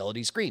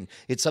high-fidelity screen.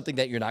 It's something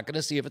that you're not going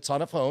to see if it's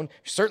on a phone.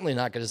 You're certainly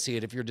not going to see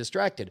it if you're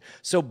distracted.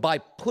 So by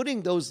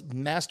putting those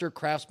master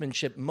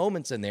craftsmanship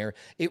moments in there,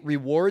 it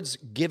rewards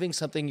giving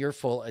something your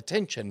full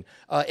attention.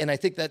 And I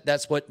think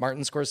that's what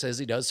Martin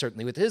Scorsese does,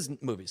 certainly with his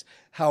movies.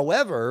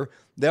 However,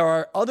 there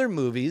are other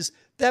movies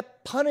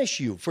that punish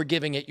you for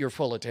giving it your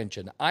full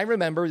attention. I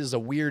remember, this is a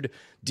weird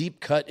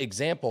deep cut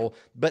example,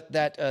 but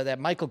that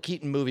Michael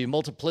Keaton movie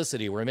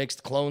Multiplicity, where he makes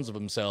clones of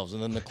himself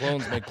and then the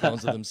clones make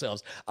clones of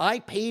themselves. I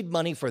paid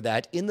money for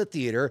that in the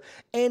theater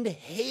and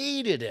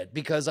hated it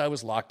because I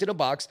was locked in a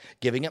box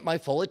giving it my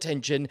full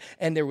attention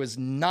and there was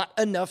not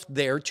enough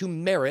there to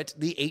merit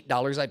the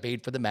 $8 I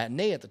paid for the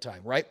matinee at the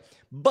time, right?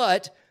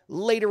 But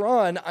later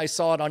on, I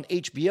saw it on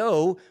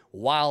HBO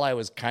while I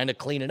was kind of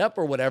cleaning up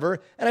or whatever,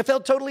 and I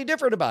felt totally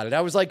different about it. I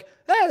was like,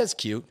 that's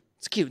cute.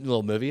 It's a cute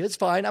little movie. It's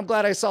fine. I'm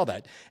glad I saw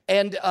that.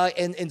 And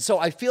so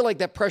I feel like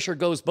that pressure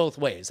goes both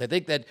ways. I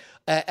think that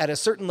at a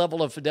certain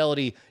level of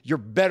fidelity, you're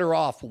better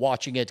off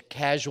watching it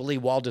casually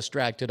while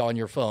distracted on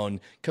your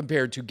phone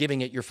compared to giving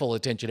it your full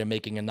attention and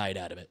making a night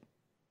out of it.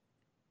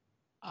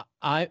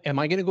 Am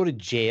I going to go to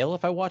jail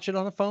if I watch it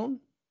on a phone?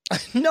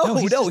 No,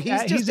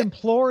 he's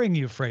imploring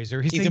you, Fraser.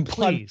 He's saying,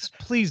 please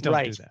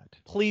don't do that.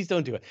 Please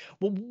don't do it.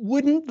 Well,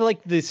 wouldn't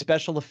like the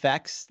special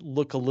effects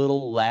look a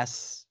little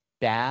less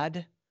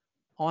bad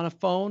on a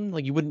phone?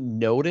 Like you wouldn't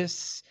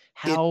notice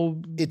how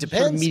it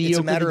depends. It's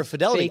a matter of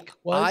fidelity.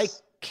 I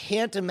was?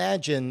 can't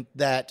imagine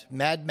that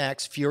Mad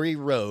Max Fury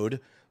Road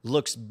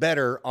looks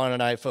better on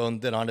an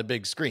iPhone than on a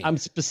big screen. I'm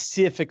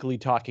specifically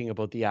talking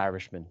about The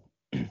Irishman.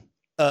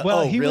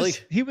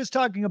 He was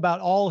talking about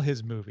all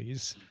his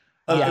movies.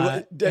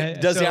 Does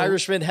The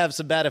Irishman have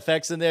some bad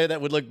effects in there that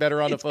would look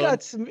better on a phone?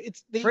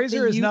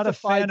 Fraser is not a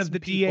fan of the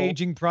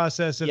de-aging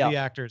process of the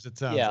actors. It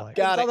sounds like.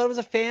 I thought I was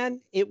a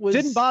fan. It was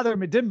didn't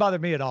bother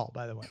me at all.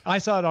 By the way, I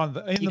saw it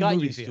in the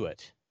movie used theater. to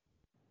it.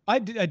 I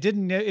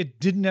didn't.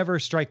 It didn't ever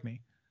strike me.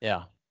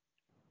 Yeah.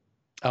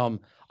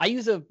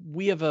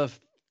 We have a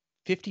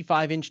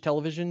 55-inch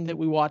television that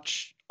we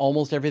watch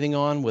almost everything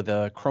on with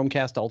a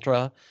Chromecast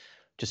Ultra.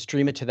 Just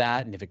stream it to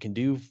that, and if it can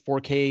do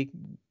 4K.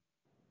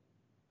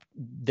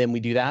 Then we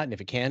do that. And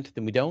if it can't,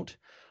 then we don't.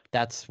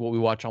 That's what we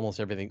watch almost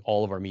everything,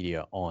 all of our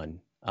media on.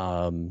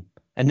 And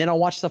then I'll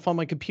watch stuff on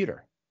my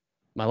computer,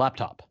 my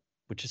laptop,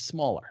 which is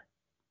smaller,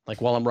 like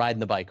while I'm riding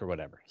the bike or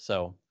whatever.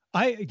 So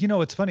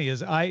what's funny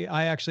is I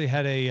actually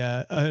had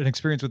an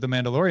experience with The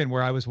Mandalorian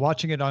where I was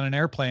watching it on an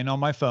airplane on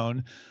my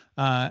phone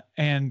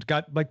and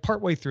got like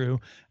partway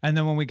through. And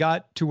then when we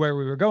got to where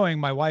we were going,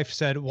 my wife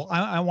said, well,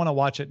 I want to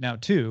watch it now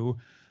too.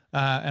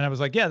 And I was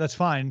like, yeah, that's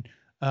fine.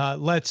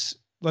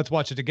 Let's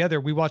watch it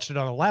together. We watched it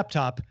on a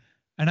laptop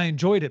and I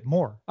enjoyed it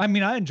more. I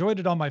mean, I enjoyed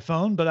it on my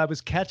phone, but I was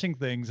catching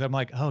things. I'm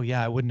like, oh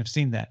yeah, I wouldn't have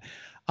seen that.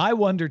 I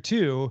wonder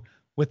too,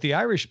 with The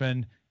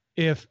Irishman,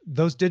 if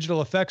those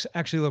digital effects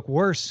actually look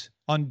worse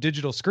on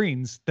digital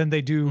screens than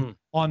they do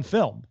on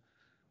film,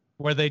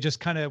 where they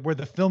just where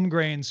the film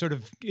grain sort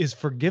of is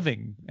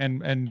forgiving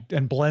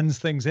and blends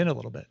things in a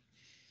little bit.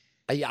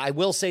 I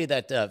will say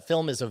that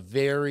film is a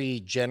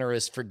very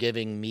generous,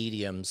 forgiving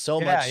medium,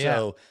 so much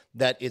so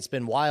that it's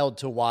been wild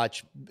to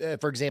watch.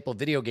 For example,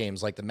 video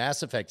games like the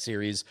Mass Effect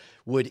series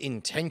would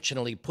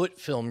intentionally put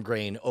film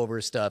grain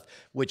over stuff,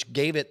 which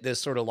gave it this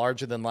sort of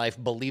larger-than-life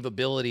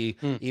believability,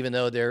 even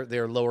though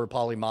they're lower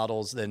poly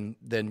models than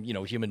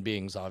human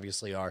beings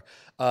obviously are.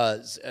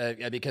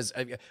 Because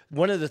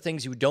one of the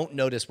things you don't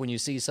notice when you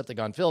see something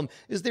on film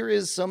is there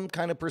is some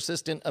kind of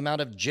persistent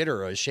amount of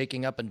jitter, a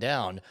shaking up and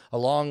down,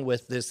 along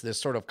with this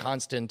sort of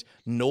constant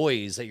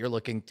noise that you're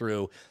looking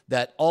through,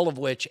 that all of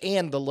which,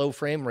 and the low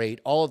frame rate,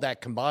 all of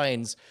that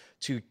combines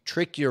to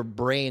trick your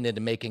brain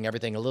into making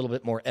everything a little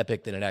bit more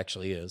epic than it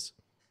actually is.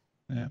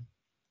 Yeah.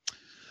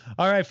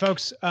 All right,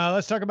 folks,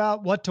 let's talk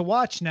about what to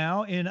watch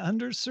now in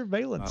Under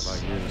Surveillance. I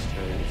like this,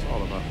 Terry. It's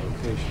all about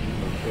location.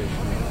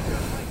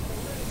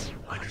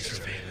 Under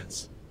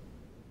surveillance.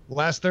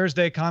 Last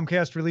Thursday,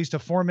 Comcast released a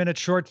 4-minute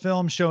short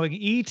film showing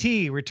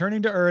E.T.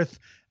 returning to Earth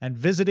and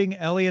visiting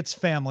Elliot's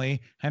family.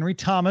 Henry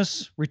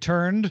Thomas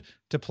returned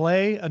to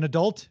play an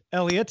adult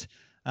Elliot,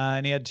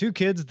 and he had 2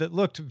 kids that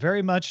looked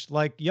very much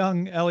like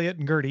young Elliot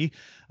and Gertie.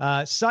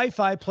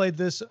 Sci-Fi played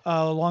this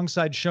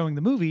alongside showing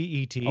the movie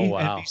E.T. Oh,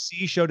 wow.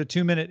 NBC showed a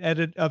 2-minute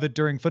edit of it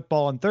during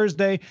football on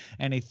Thursday,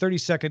 and a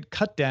 30-second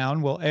cut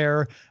down will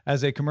air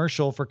as a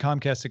commercial for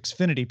Comcast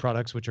Xfinity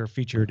products, which are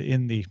featured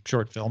in the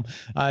short film.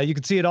 You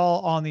can see it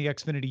all on the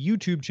Xfinity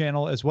YouTube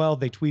channel as well.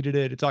 They tweeted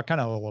it. It's all kind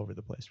of all over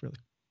the place, really.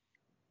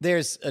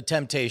 There's a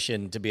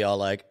temptation to be all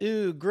like,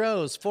 ooh,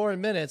 gross, 4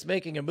 minutes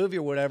making a movie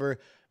or whatever.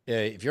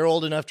 If you're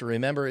old enough to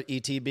remember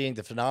E.T. being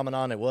the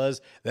phenomenon it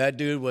was, that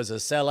dude was a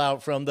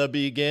sellout from the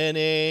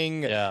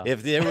beginning. Yeah.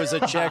 If there was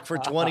a check for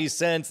 20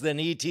 cents, then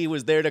E.T.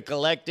 was there to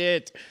collect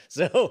it.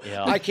 So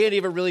I can't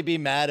even really be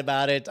mad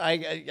about it.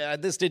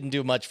 This didn't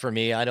do much for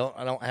me. I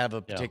don't have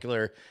a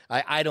particular.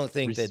 I don't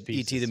think that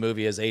E.T. the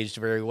movie has aged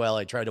very well.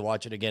 I tried to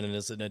watch it again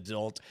as an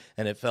adult,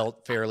 and it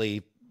felt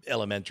fairly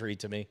elementary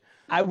to me.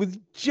 I was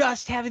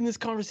just having this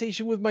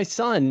conversation with my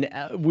son.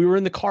 We were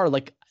in the car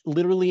like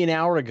literally an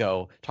hour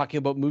ago talking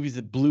about movies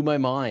that blew my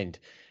mind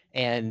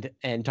and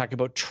talking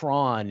about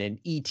Tron and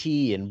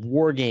E.T. and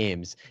War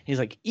Games. He's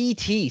like,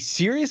 E.T.,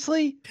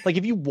 seriously? Like,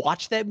 have you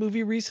watched that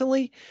movie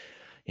recently?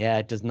 Yeah,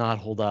 it does not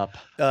hold up.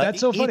 That's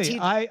so funny.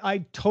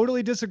 I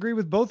totally disagree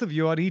with both of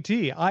you on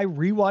E.T. I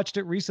rewatched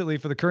it recently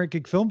for the Current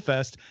Geek Film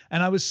Fest,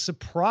 and I was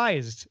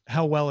surprised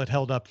how well it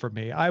held up for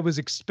me. I was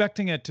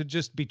expecting it to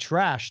just be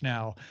trash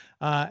now,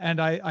 and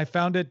I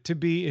found it to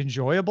be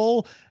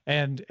enjoyable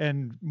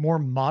and more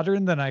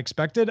modern than I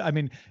expected. I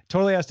mean,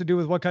 totally has to do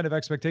with what kind of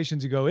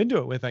expectations you go into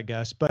it with, I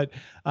guess. But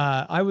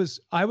I was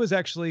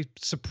actually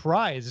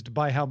surprised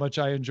by how much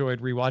I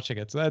enjoyed rewatching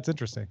it. So that's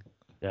interesting.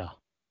 Yeah.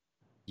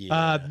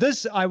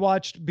 This I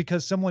watched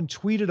because someone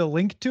tweeted a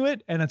link to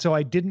it, and so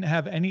I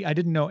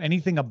didn't know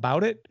anything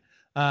about it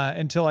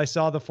until I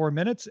saw the 4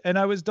 minutes, and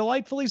I was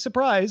delightfully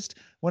surprised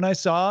when I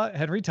saw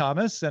Henry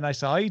Thomas and I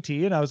saw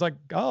E.T. and I was like,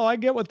 oh, I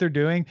get what they're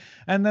doing.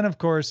 And then of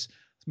course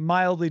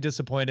mildly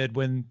disappointed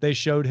when they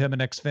showed him an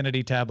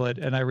Xfinity tablet,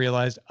 and I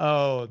realized,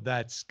 oh,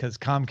 that's because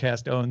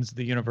Comcast owns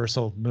the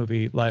Universal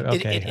movie. Like,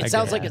 okay, it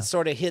sounds like it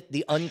sort of hit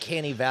the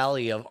uncanny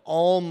valley of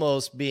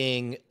almost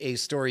being a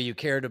story you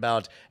cared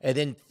about, and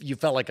then you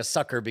felt like a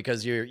sucker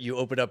because you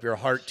opened up your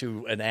heart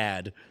to an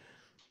ad.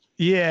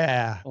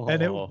 Yeah,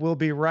 and it will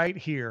be right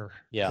here.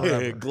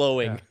 Yeah,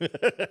 glowing.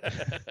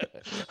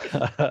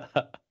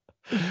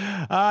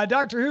 Yeah.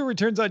 Doctor Who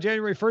returns on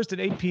January 1st at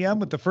 8 p.m.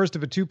 with the first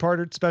of a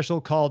 2-part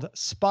special called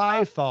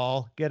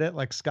Spyfall. Get it?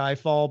 Like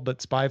Skyfall, but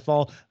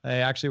Spyfall.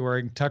 They actually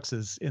wearing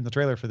tuxes in the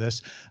trailer for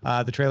this.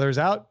 The trailer is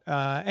out.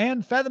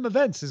 And Fathom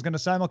Events is going to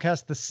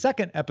simulcast the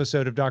 2nd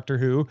episode of Doctor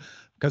Who,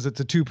 because it's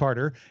a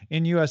 2-parter,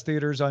 in U.S.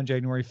 theaters on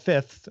January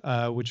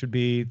 5th, which would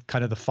be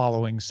kind of the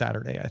following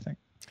Saturday, I think.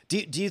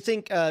 Do you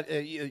think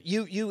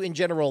you in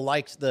general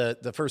liked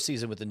the first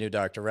season with the new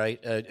Doctor, right?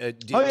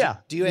 Do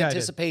you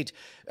anticipate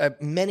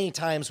many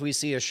times we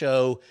see a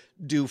show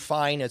do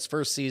fine its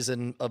first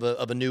season of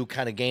a new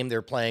kind of game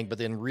they're playing, but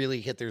then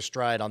really hit their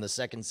stride on the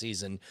 2nd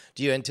season?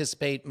 Do you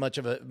anticipate much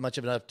of an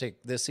uptick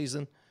this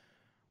season?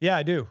 Yeah,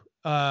 I do.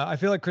 I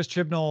feel like Chris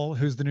Chibnall,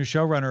 who's the new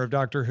showrunner of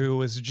Doctor Who,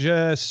 was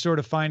just sort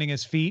of finding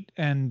his feet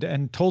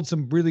and told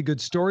some really good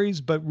stories,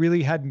 but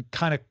really hadn't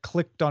kind of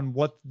clicked on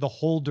what the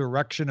whole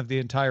direction of the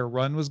entire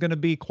run was going to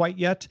be quite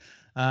yet.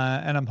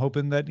 And I'm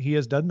hoping that he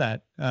has done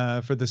that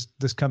for this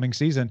coming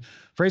season.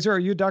 Fraser, are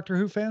you a Doctor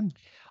Who fan?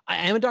 I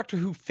am a Doctor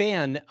Who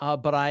fan,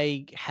 but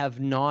I'm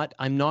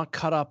not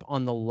caught up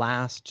on the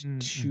last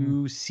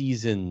 2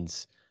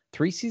 seasons.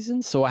 3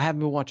 seasons, so I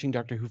haven't been watching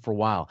Doctor Who for a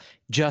while,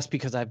 just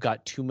because I've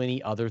got too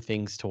many other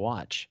things to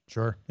watch.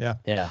 Sure, yeah.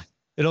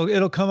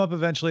 It'll come up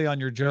eventually on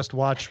your Just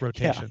Watch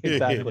rotation. Yeah,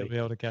 exactly. You'll be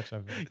able to catch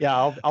up.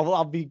 Yeah,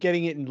 I'll be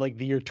getting it in like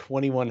the year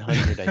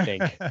 2100, I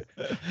think.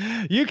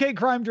 UK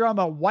crime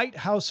drama White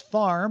House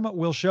Farm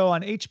will show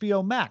on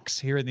HBO Max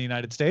here in the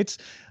United States.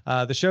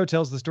 The show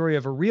tells the story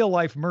of a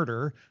real-life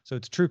murder, so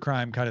it's true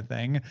crime kind of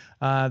thing,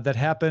 that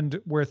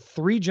happened where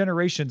 3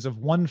 generations of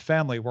one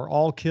family were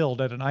all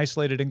killed at an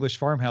isolated English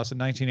farmhouse in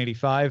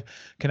 1985.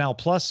 Canal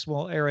Plus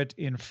will air it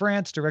in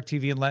France,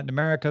 DirecTV in Latin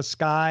America,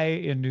 Sky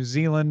in New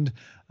Zealand.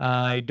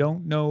 I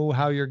don't know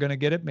how you're going to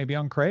get it. Maybe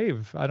on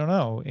Crave. I don't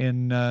know.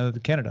 In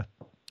Canada.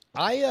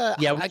 We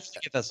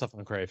get that stuff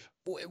on Crave.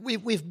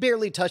 We've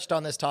barely touched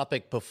on this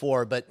topic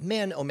before, but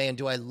man, oh man,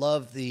 do I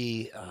love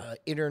the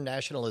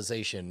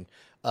internationalization.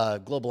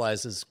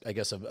 Globalize is, I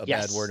guess, a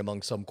bad word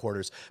among some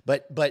quarters.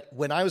 But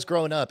when I was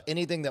growing up,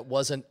 anything that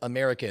wasn't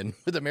American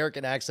with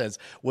American accents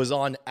was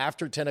on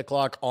after 10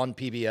 o'clock on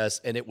PBS,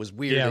 and it was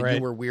weird, and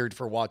you were weird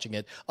for watching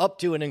it, up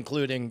to and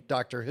including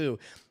Doctor Who.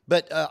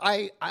 But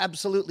I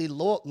absolutely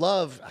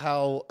love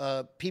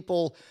how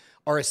people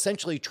are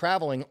essentially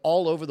traveling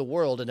all over the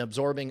world and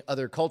absorbing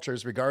other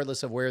cultures,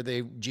 regardless of where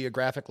they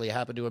geographically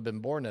happen to have been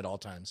born at all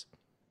times.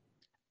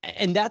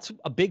 And that's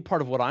a big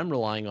part of what I'm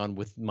relying on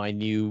with my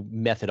new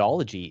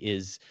methodology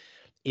is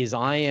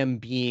I am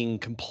being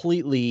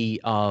completely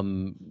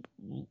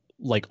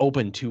like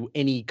open to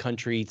any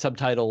country,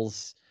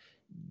 subtitles,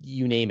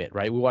 you name it,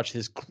 right? We watched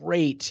this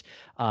great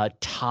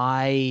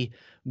Thai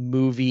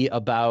movie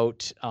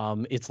about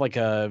it's like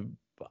a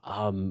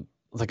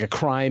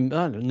crime,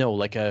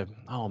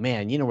 oh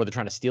man, you know, where they're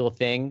trying to steal a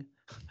thing.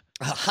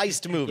 A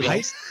heist movie.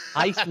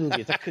 Heist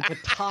movie. It's a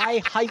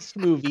Thai heist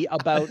movie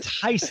about a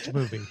Thai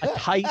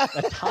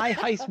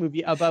heist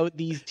movie about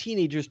these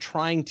teenagers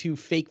trying to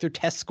fake their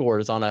test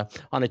scores on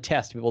a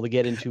test to be able to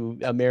get into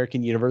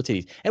American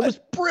universities. And it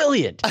was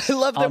brilliant. I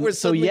love that we're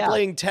suddenly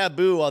playing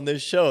Taboo on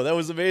this show. That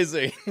was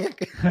amazing.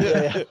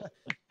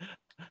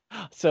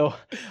 So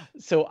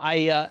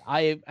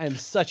I am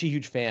such a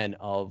huge fan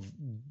of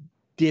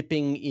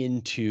dipping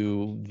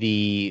into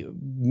the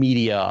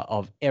media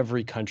of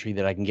every country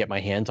that I can get my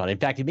hands on. In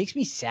fact, it makes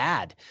me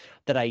sad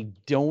that I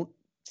don't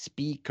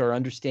speak or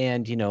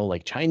understand, you know,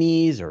 like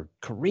Chinese or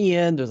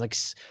Korean. There's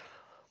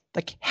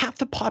like half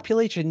the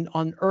population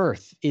on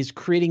Earth is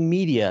creating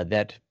media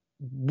that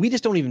we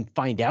just don't even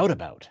find out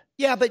about.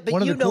 Yeah, but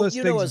one of the coolest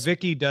things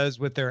Viki does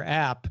with their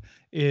app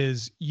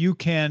is you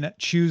can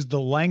choose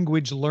the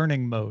language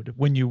learning mode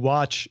when you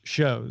watch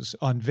shows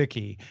on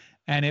Viki.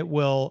 And it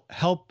will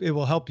help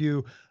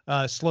you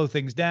slow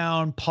things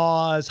down,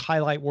 pause,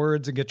 highlight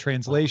words, and get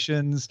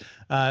translations.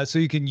 So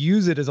you can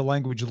use it as a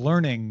language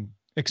learning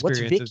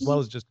experience as well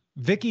as just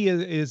Viki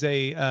is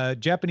a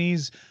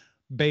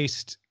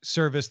Japanese-based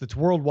service that's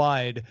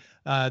worldwide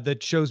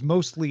that shows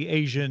mostly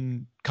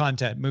Asian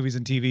content, movies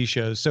and TV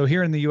shows. So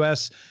here in the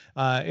U.S.,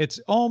 it's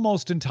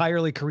almost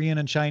entirely Korean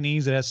and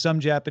Chinese. It has some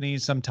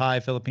Japanese, some Thai,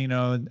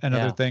 Filipino, and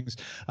other things.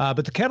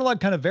 But the catalog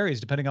kind of varies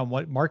depending on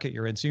what market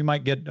you're in. So you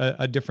might get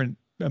a different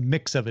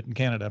mix of it in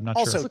Canada. I'm not sure.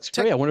 Also, looks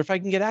great. I wonder if I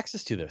can get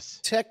access to this.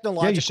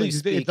 Technologically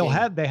speaking,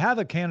 they have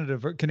a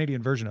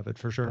Canadian version of it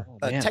for sure.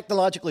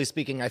 Technologically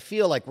speaking, I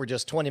feel like we're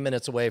just 20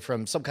 minutes away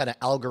from some kind of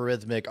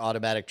algorithmic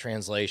automatic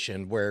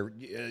translation where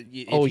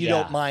if you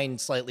don't mind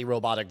slightly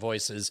robotic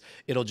voices,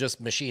 it'll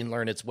just machine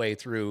learn its way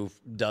through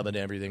dub and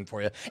everything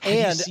for you.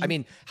 And I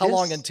mean, how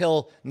long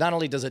until not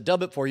only does it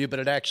dub it for you, but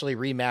it actually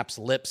remaps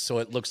lips so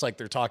it looks like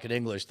they're talking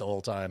English the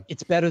whole time?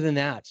 It's better than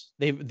that.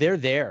 They're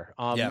there.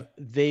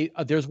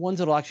 There's ones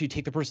that'll actually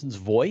take the person's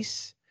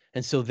voice,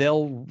 and so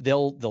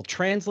they'll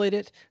translate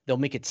it. They'll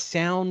make it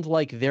sound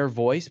like their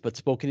voice, but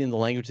spoken in the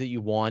language that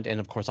you want. And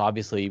of course,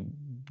 obviously,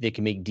 they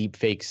can make deep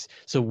fakes.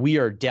 So we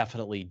are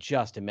definitely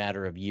just a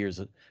matter of years,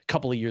 a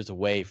couple of years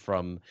away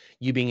from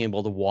you being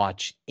able to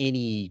watch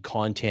any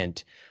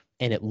content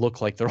and it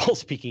look like they're all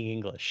speaking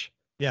English.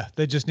 Yeah,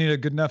 they just need a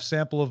good enough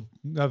sample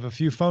of a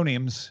few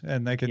phonemes,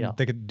 and they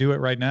could do it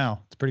right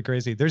now. It's pretty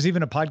crazy. There's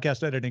even a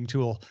podcast editing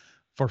tool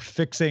for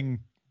fixing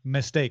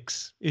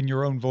mistakes in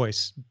your own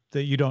voice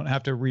that you don't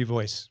have to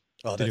revoice.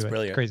 Oh, that's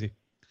brilliant. Crazy.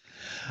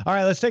 All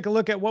right, let's take a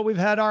look at what we've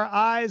had our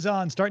eyes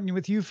on, starting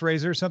with you,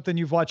 Fraser, something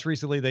you've watched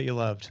recently that you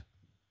loved.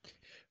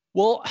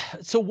 Well,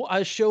 so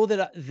a show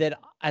that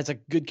as a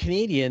good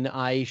Canadian,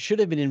 I should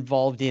have been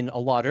involved in a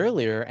lot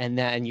earlier,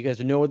 and you guys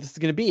know what this is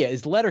going to be,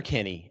 is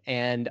Letterkenny.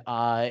 And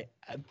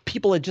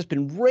people had just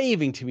been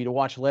raving to me to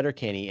watch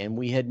Letterkenny, and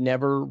we had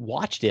never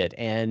watched it.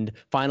 And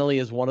finally,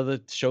 as one of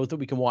the shows that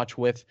we can watch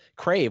with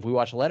Crave, we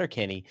watched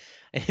Letterkenny,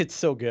 and it's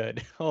so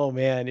good. Oh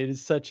man, it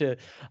is such a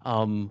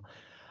and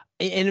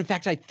in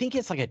fact, I think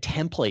it's like a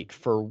template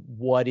for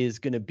what is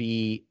going to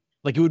be.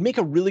 Like, it would make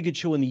a really good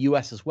show in the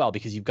U.S. as well,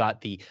 because you've got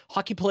the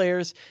hockey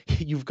players,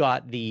 you've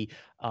got the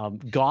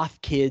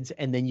goth kids,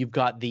 and then you've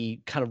got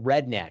the kind of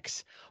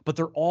rednecks. But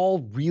they're all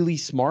really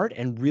smart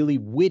and really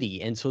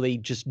witty, and so they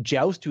just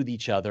joust with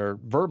each other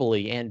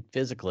verbally and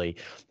physically.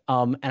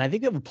 And I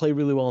think that would play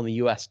really well in the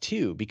U.S.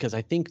 too, because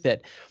I think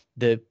that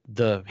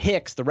the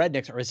Hicks, the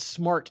rednecks, are as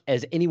smart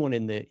as anyone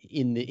in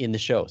the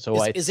show.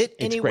 So is it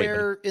it's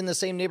anywhere in the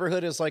same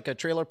neighborhood as like a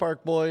Trailer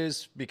Park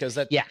Boys? Because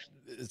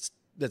that's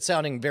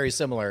sounding very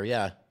similar.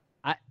 Yeah.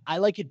 I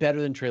like it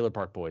better than Trailer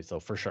Park Boys, though,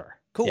 for sure.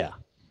 Cool.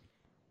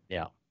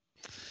 Yeah.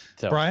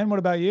 So, Brian, what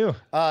about you?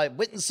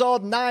 Went and saw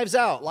Knives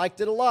Out.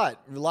 Liked it a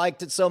lot.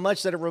 Liked it so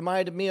much that it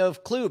reminded me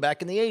of Clue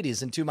back in the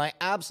 80s. And to my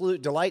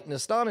absolute delight and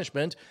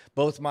astonishment,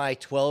 both my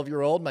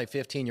 12-year-old, my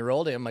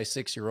 15-year-old, and my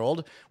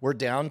 6-year-old were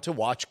down to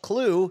watch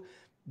Clue.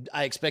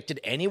 I expected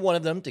any one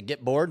of them to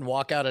get bored and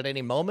walk out at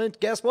any moment.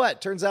 Guess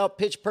what? Turns out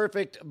pitch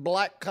perfect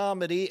black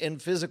comedy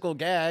and physical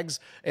gags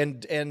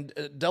and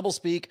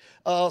doublespeak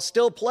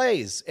still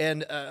plays.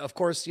 And of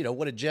course,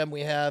 what a gem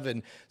we have,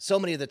 and so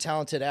many of the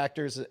talented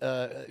actors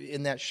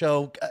in that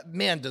show.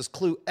 Man, does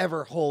Clue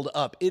ever hold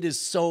up? It is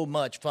so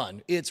much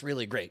fun. It's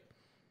really great.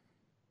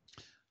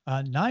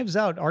 Knives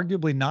Out,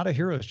 arguably not a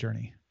hero's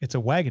journey. It's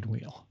a wagon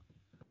wheel.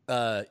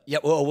 Yeah,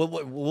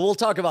 we'll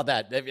talk about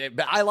that.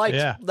 I liked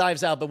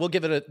Knives Out, but we'll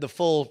give it the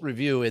full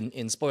review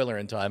in spoiler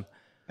in time.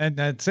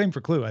 And same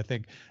for Clue, I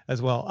think,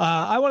 as well.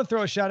 I want to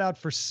throw a shout out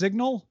for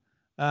Signal,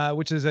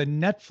 which is a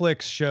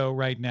Netflix show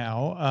right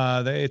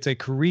now. It's a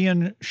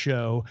Korean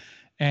show,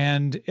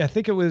 and I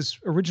think it was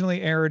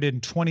originally aired in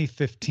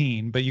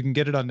 2015, but you can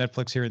get it on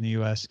Netflix here in the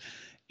U.S.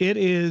 It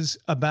is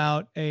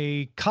about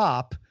a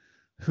cop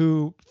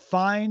who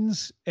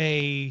finds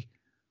a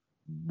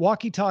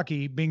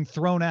walkie-talkie being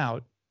thrown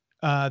out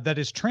that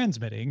is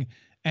transmitting,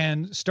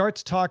 and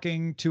starts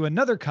talking to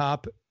another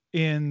cop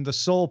in the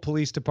Seoul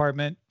Police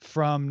Department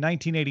from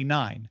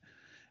 1989.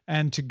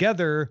 And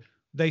together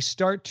they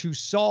start to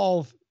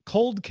solve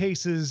cold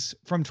cases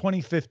from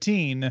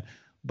 2015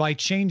 by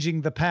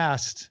changing the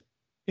past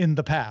in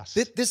the past.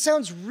 This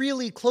sounds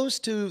really close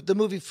to the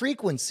movie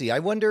Frequency. I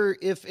wonder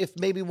if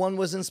maybe one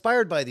was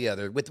inspired by the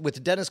other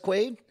with Dennis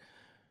Quaid.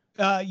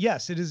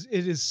 Yes, it is.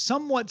 It is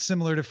somewhat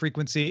similar to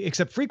Frequency,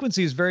 except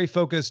Frequency is very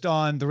focused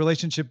on the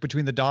relationship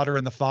between the daughter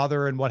and the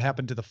father and what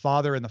happened to the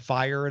father and the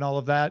fire and all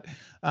of that.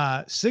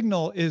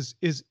 Signal is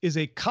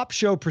a cop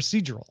show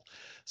procedural.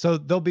 So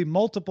there'll be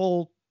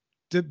multiple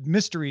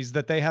mysteries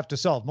that they have to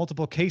solve,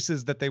 multiple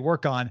cases that they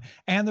work on.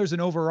 And there's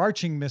an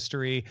overarching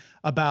mystery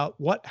about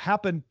what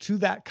happened to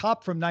that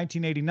cop from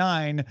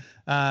 1989.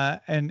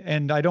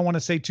 And I don't want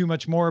to say too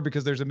much more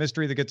because there's a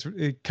mystery that gets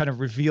kind of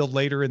revealed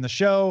later in the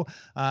show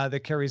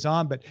that carries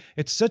on. But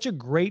it's such a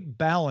great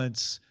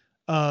balance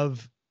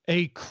of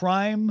a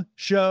crime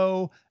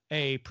show,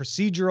 a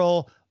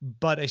procedural,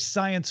 but a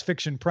science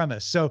fiction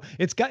premise. So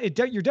it's got it.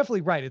 You're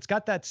definitely right. It's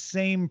got that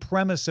same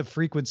premise of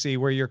Frequency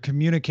where you're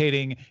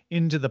communicating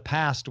into the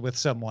past with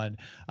someone,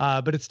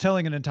 but it's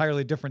telling an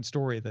entirely different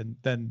story than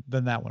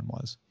that one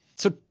was.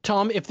 So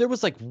Tom, if there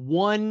was like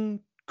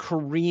one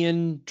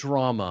Korean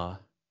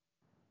drama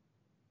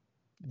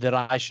that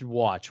I should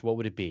watch, what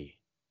would it be?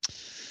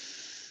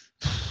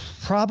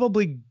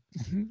 Probably.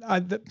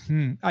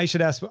 I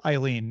should ask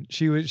Eileen.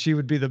 She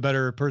would be the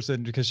better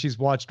person because she's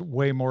watched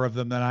way more of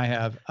them than I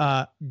have.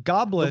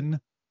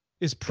 Goblin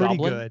is pretty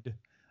good.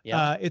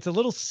 Yeah. It's a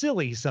little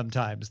silly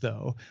sometimes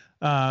though.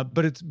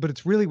 But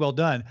it's really well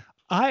done.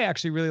 I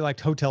actually really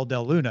liked Hotel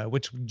Del Luna,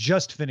 which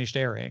just finished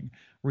airing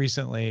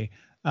recently.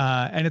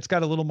 And it's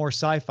got a little more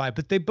sci-fi,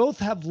 but they both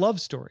have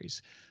love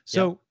stories.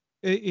 So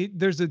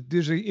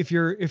if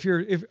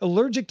you're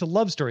allergic to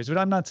love stories, but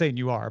I'm not saying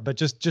you are, but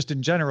just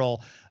in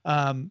general,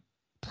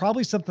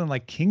 probably something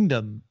like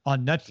Kingdom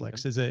on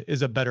Netflix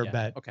is a better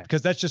bet. Okay.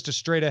 Because that's just a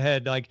straight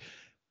ahead, like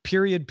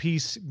period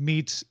piece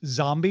meets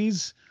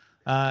zombies.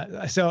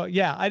 So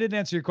yeah, I didn't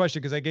answer your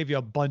question because I gave you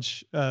a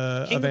bunch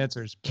of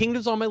answers.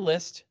 Kingdom's on my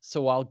list,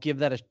 so I'll give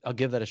that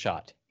a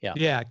shot. Yeah.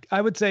 Yeah.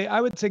 I would say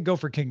go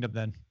for Kingdom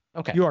then.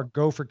 Okay. You are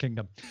go for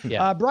Kingdom.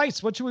 Yeah.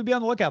 Bryce, what should we be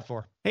on the lookout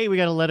for? Hey, we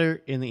got a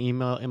letter in the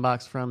email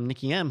inbox from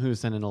Nikki M, who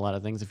sent in a lot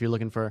of things. If you're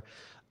looking for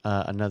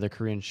another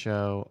Korean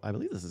show, I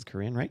believe this is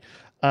Korean, right?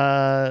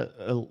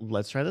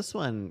 Let's try this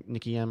one.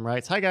 Nikki M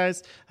writes, "Hi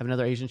guys, I have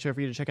another Asian show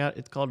for you to check out.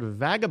 It's called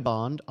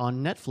Vagabond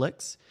on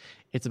Netflix.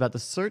 It's about the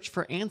search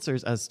for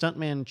answers as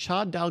stuntman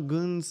Cha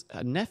Dal-gun's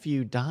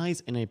nephew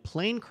dies in a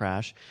plane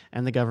crash,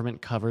 and the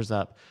government covers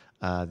up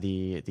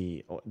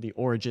the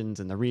origins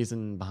and the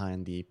reason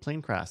behind the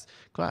plane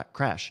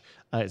crash.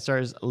 It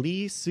stars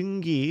Lee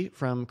Seung-gi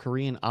from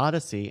Korean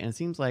Odyssey, and it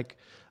seems like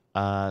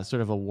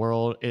sort of a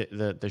world.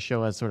 The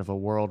show has sort of a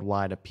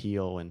worldwide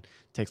appeal and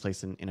takes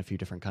place in a few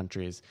different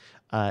countries.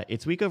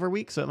 It's week over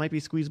week, so it might be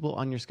squeezable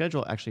on your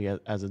schedule. Actually,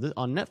 as of this,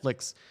 on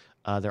Netflix,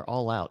 they're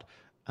all out.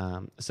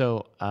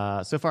 So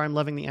far, I'm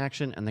loving the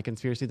action and the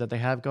conspiracy that they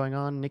have going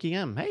on. Nikki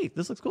M. Hey,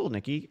 this looks cool,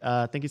 Nikki.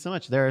 Thank you so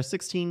much. There are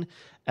 16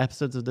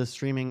 episodes of this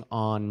streaming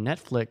on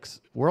Netflix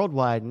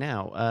worldwide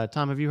now.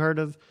 Tom, have you heard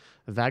of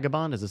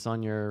Vagabond? Is this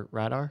on your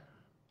radar?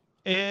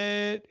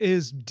 It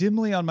is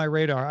dimly on my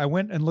radar. I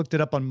went and looked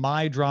it up on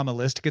my drama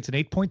list. It gets an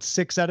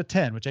 8.6 out of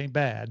 10, which ain't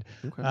bad.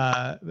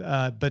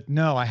 Okay. But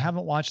no, I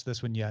haven't watched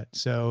this one yet.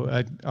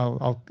 So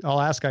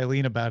I'll ask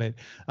Eileen about it.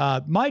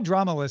 My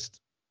drama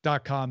list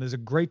cbsdoghouse.com is a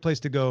great place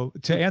to go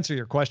to answer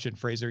your question,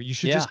 Fraser. You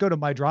should just go to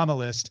My Drama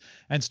List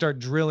and start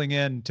drilling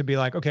in to be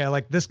like, okay, I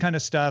like this kind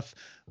of stuff.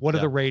 What are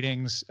the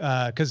ratings?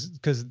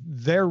 Because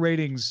their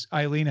ratings,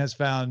 Eileen has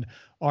found,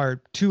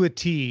 are to a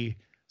T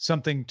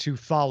something to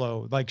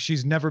follow. Like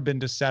she's never been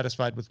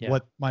dissatisfied with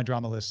what My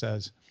Drama List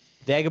says.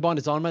 Vagabond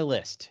is on my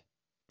list.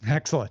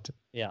 Excellent.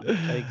 Yeah.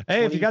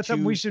 Hey, if you got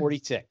something we should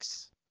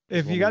 46.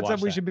 If you got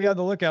something we should be on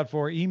the lookout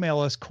for, email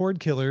us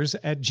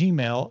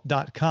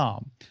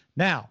cordkillers@gmail.com.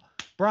 Now,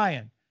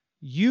 Brian,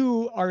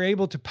 you are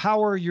able to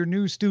power your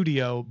new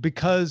studio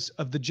because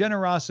of the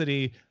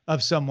generosity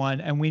of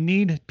someone, and we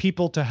need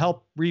people to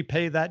help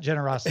repay that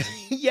generosity.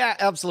 Yeah,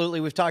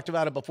 absolutely. We've talked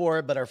about it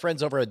before, but our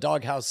friends over at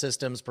Doghouse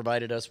Systems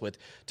provided us with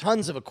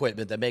tons of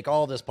equipment that make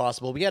all this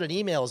possible. We got an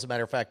email, as a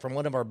matter of fact, from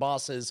one of our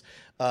bosses,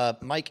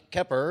 Mike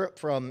Kepper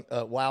from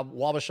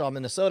Wabasha,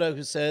 Minnesota,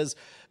 who says,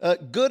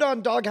 good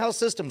on Doghouse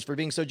Systems for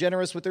being so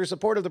generous with their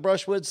support of the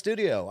Brushwood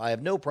studio. I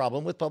have no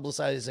problem with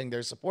publicizing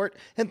their support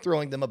and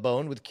throwing them a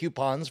bone with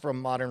coupons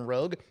from Modern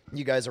Rogue.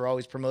 You guys are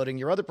always promoting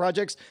your other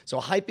projects, so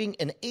hyping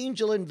an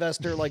angel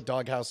investor like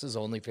Doghouse is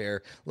only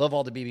fair. Love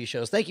all the BB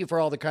shows. Thank you for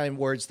all the kind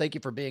words. Thank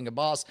you for being a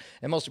boss.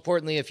 And most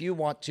importantly, if you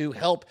want to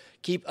help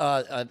keep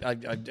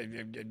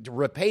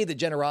repay the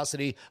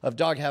generosity of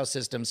Doghouse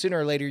Systems, sooner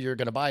or later you're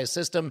going to buy a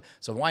system.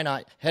 So why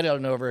not head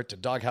on over to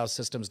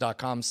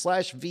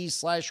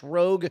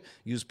doghousesystems.com/v/rogue.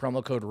 Use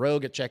promo code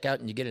ROGUE at checkout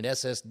and you get an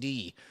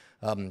SSD.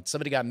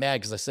 Somebody got mad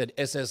because I said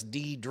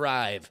SSD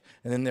drive.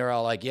 And then they're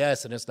all like,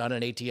 yes, and it's not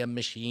an ATM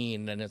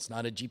machine and it's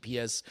not a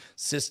GPS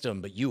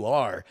system, but you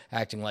are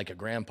acting like a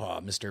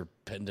grandpa, Mr.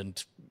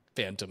 Pendant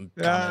Phantom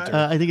commenter.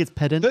 I think it's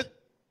pedant. Oh,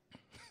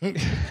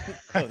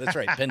 that's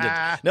right.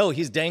 Pendant. No,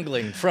 he's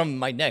dangling from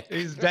my neck.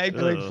 He's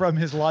dangling from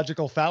his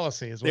logical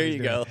fallacy. Is what there he's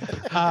you doing.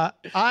 go.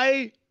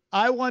 I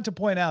want to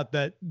point out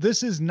that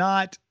this is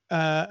not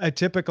a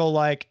typical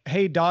like,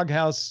 hey,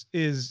 Doghouse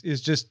is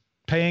just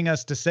paying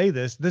us to say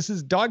this. This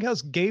is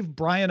Doghouse gave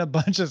Brian a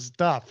bunch of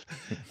stuff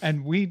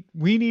and we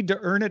need to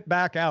earn it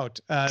back out.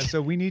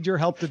 So we need your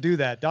help to do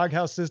that.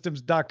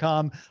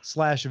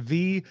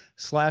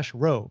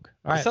 doghousesystems.com/v/rogue.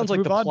 All right. It sounds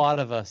like the plot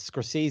of a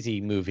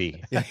Scorsese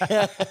movie.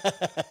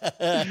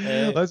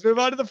 Let's move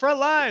on to the front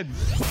lines.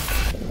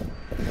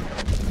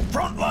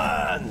 Front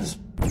lines.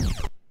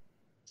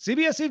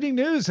 CBS Evening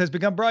News has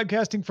begun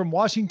broadcasting from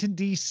Washington,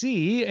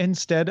 D.C.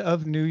 instead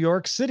of New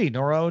York City.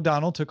 Nora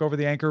O'Donnell took over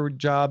the anchor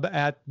job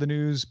at the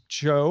news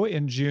show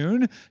in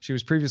June. She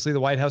was previously the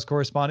White House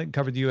correspondent and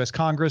covered the U.S.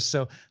 Congress.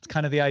 So it's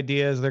kind of the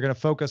idea is they're going to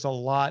focus a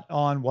lot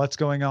on what's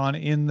going on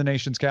in the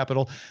nation's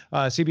capital.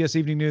 CBS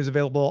Evening News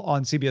available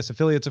on CBS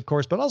affiliates, of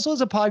course, but also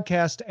as a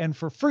podcast and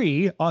for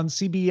free on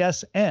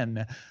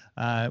CBSN.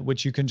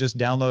 Which you can just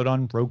download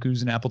on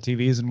Roku's and Apple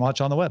TVs and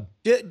watch on the web.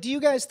 Do you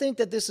guys think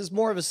that this is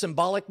more of a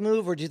symbolic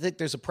move, or do you think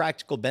there's a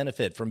practical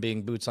benefit from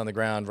being boots on the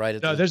ground right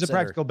at the there's center? a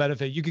practical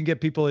benefit. You can get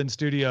people in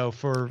studio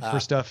for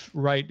stuff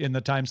right in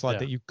the time slot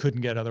that you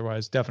couldn't get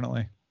otherwise.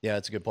 Definitely. Yeah,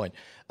 that's a good point.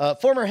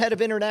 Former head of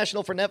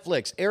international for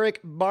Netflix, Eric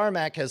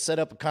Barmack, has set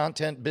up a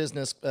content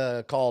business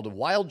called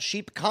Wild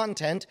Sheep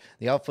Content.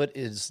 The outfit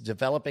is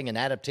developing an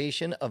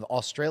adaptation of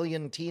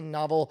Australian teen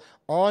novel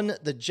On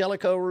the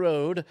Jellicoe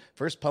Road,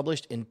 first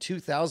published in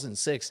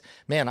 2006.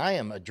 Man, I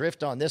am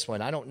adrift on this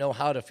one. I don't know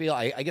how to feel.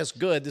 I guess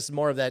good. This is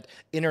more of that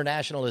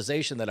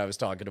internationalization that I was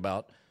talking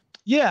about.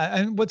 Yeah,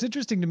 and what's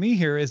interesting to me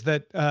here is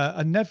that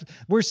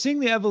we're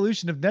seeing the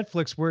evolution of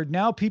Netflix, where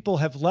now people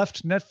have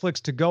left Netflix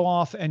to go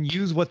off and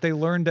use what they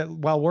learned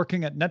while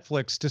working at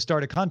Netflix to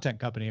start a content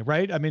company,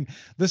 right? I mean,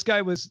 this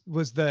guy was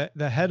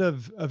the head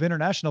of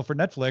international for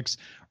Netflix,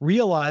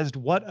 realized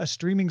what a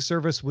streaming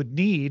service would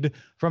need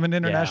from an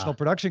international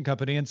production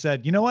company, and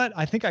said, you know what,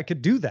 I think I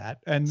could do that,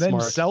 and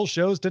then sell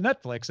shows to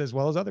Netflix as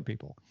well as other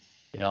people.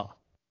 Yeah.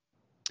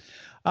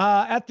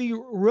 At the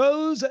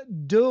Rose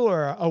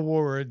d'Or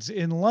Awards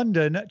in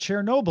London,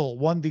 Chernobyl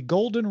won the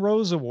Golden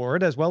Rose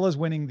Award, as well as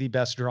winning the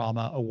Best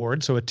Drama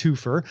Award, so a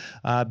twofer,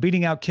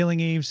 beating out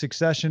Killing Eve,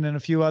 Succession, and a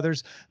few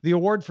others. The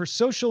award for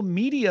social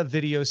media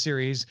video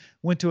series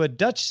went to a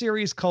Dutch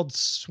series called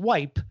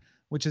Swipe,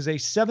 which is a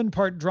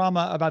 7-part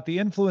drama about the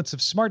influence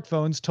of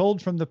smartphones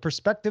told from the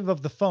perspective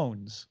of the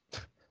phones.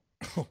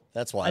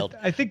 That's wild.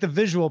 I think the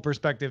visual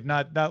perspective,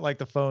 not like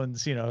the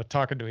phones,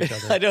 talking to each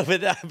other. I know,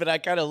 but I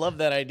kind of love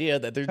that idea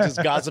that they're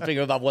just gossiping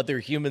about what their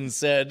humans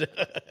said.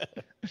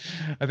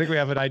 I think we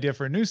have an idea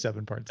for a new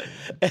 7 parts.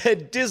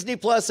 Disney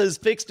Plus has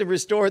fixed and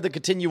restored the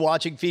continue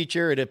watching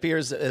feature. It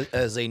appears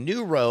as a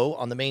new row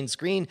on the main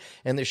screen,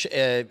 and the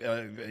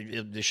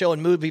show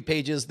and movie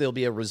pages, there'll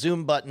be a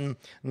resume button,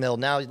 and they'll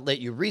now let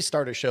you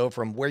restart a show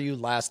from where you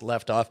last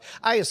left off.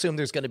 I assume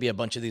there's going to be a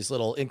bunch of these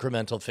little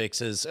incremental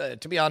fixes.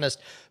 To be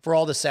honest, for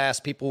all the sass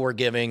people were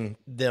giving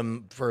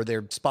them for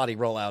their spotty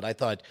rollout, I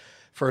thought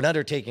for an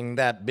undertaking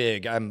that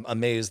big, I'm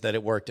amazed that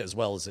it worked as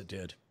well as it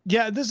did.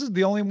 Yeah, this is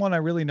the only one I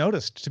really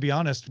noticed, to be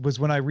honest, was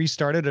when I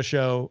restarted a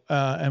show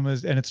and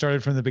it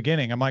started from the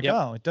beginning. I'm like,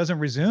 oh, it doesn't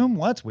resume?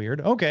 Well, that's weird.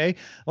 Okay.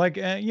 Like,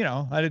 you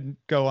know, I didn't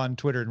go on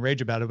Twitter and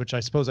rage about it, which I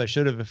suppose I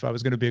should have if I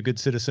was going to be a good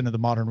citizen of the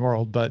modern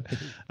world. But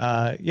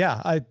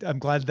yeah, I'm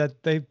glad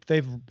that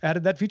they've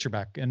added that feature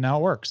back and now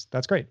it works.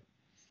 That's great.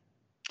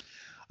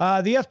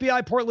 The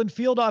FBI Portland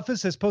field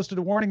office has posted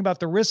a warning about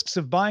the risks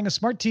of buying a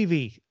smart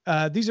TV.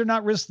 These are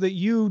not risks that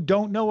you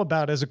don't know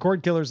about as a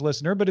Cordkillers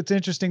listener, but it's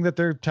interesting that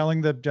they're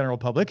telling the general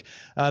public.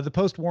 The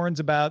post warns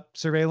about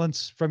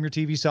surveillance from your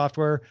TV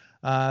software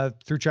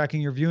through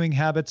tracking your viewing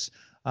habits.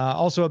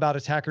 Also about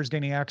attackers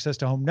gaining access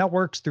to home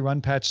networks through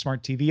unpatched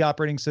smart TV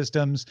operating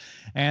systems.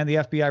 And the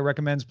FBI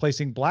recommends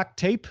placing black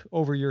tape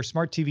over your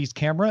smart TV's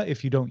camera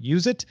if you don't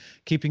use it,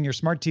 keeping your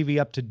smart TV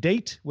up to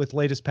date with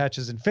latest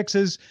patches and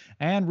fixes,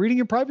 and reading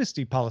your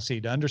privacy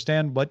policy to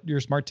understand what your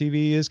smart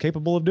TV is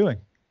capable of doing.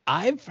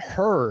 I've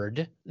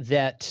heard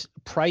that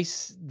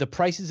the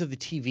prices of the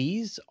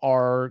TVs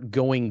are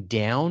going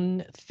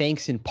down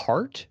thanks in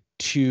part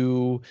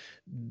to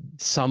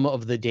some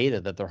of the data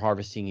that they're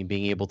harvesting and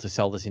being able to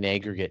sell this in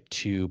aggregate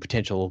to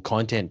potential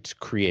content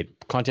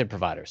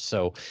providers.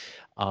 So,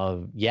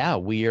 yeah,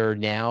 we are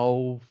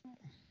now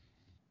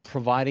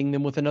providing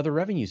them with another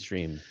revenue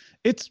stream.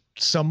 It's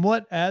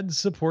somewhat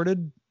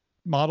ad-supported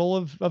model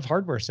of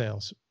hardware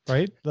sales,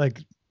 right?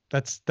 Like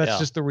that's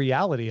just the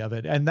reality of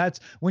it. And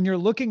that's when you're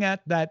looking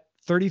at that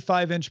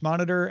 35-inch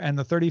monitor and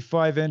the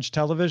 35-inch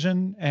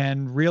television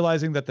and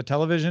realizing that the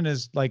television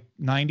is like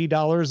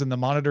 $90 and the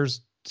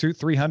monitor's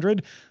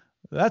 $300.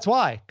 That's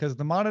why, because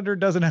the monitor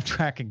doesn't have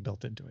tracking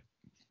built into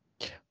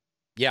it.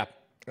 Yeah.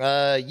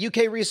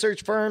 UK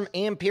research firm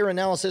Ampere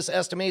Analysis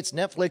estimates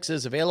Netflix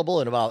is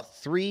available in about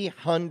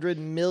 300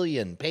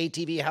 million pay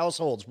TV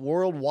households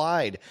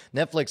worldwide.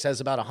 Netflix has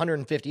about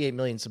 158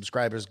 million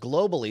subscribers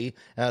globally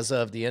as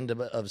of the end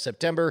of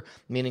September,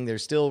 meaning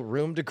there's still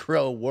room to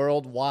grow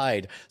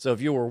worldwide. So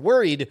if you were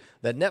worried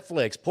that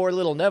Netflix, poor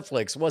little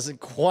Netflix, wasn't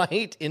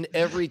quite in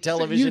every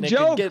television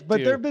could get but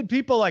to. there have been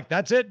people like,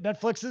 that's it,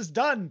 Netflix is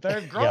done.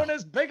 They're grown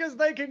as big as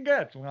they can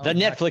get. Well, the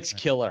Netflix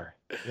killer.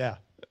 Yeah.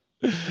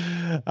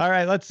 All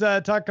right, let's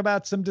talk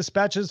about some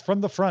dispatches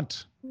from the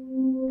front.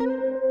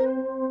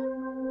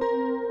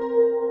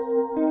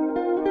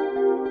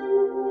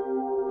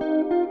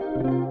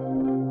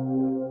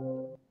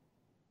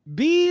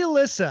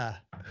 Belissa,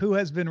 who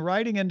has been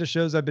writing into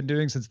shows I've been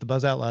doing since the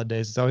Buzz Out Loud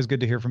days. It's always good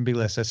to hear from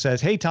Belissa.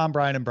 Says, hey, Tom,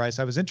 Brian, and Bryce,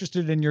 I was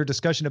interested in your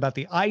discussion about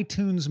the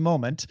iTunes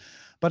moment,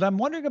 but I'm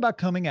wondering about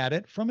coming at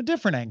it from a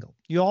different angle.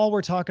 You all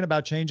were talking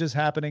about changes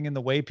happening in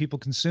the way people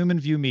consume and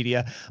view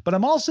media, but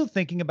I'm also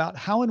thinking about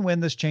how and when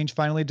this change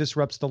finally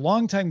disrupts the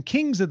longtime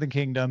kings of the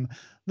kingdom,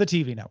 the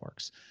TV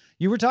networks.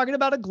 You were talking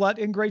about a glut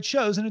in great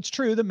shows, and it's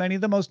true that many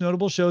of the most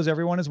notable shows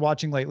everyone is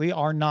watching lately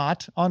are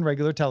not on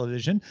regular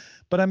television,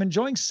 but I'm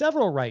enjoying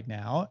several right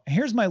now.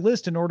 Here's my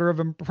list in order of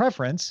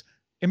preference: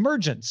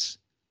 Emergence,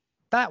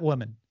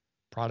 Batwoman,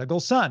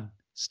 Prodigal Son,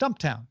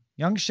 Stumptown,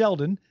 Young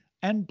Sheldon,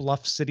 and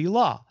Bluff City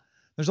Law.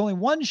 There's only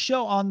one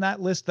show on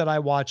that list that I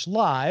watch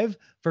live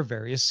for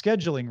various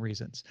scheduling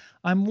reasons.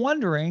 I'm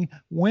wondering,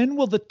 when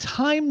will the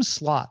time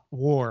slot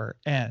war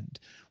end?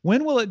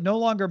 When will it no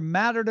longer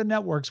matter to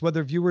networks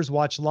whether viewers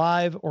watch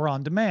live or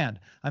on demand?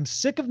 I'm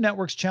sick of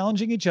networks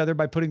challenging each other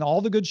by putting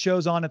all the good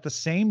shows on at the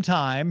same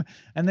time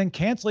and then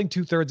canceling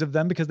 2/3 of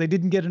them because they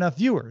didn't get enough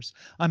viewers.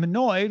 I'm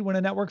annoyed when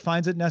a network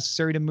finds it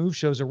necessary to move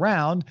shows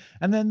around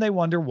and then they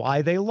wonder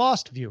why they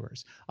lost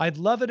viewers. I'd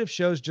love it if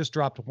shows just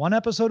dropped one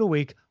episode a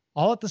week,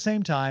 all at the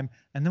same time,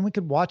 and then we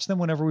could watch them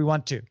whenever we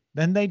want to.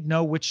 Then they'd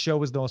know which show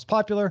was the most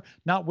popular,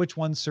 not which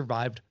ones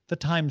survived the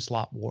time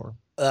slot war.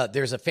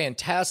 There's a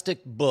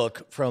fantastic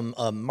book from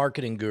a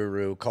marketing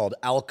guru called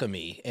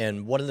Alchemy,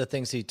 and one of the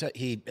things he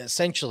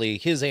essentially,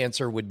 his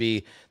answer would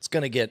be, it's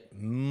going to get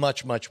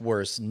much, much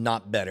worse,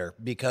 not better,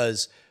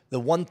 because the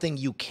one thing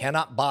you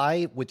cannot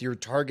buy with your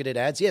targeted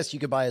ads, yes, you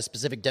could buy a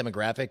specific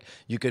demographic,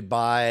 you could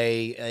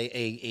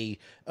buy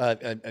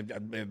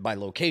by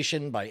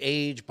location, by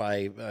age,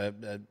 by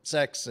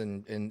sex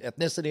and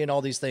ethnicity and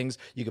all these things.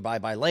 You could buy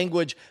by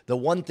language. The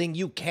one thing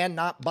you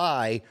cannot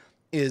buy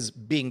is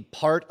being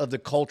part of the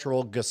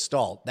cultural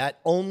gestalt. That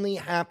only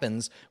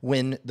happens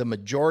when the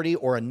majority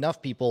or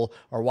enough people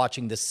are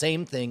watching the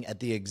same thing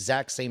at the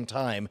exact same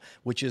time,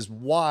 which is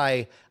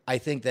why I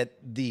think that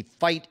the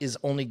fight is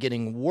only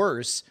getting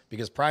worse,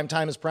 because prime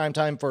time is prime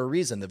time for a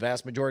reason. The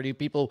vast majority of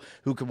people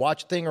who could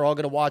watch a thing are all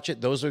going to watch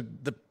it. Those are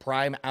the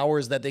prime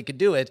hours that they could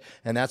do it.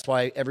 And that's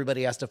why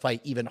everybody has to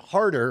fight even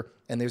harder.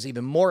 And there's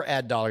even more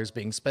ad dollars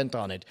being spent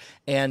on it.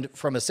 And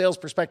from a sales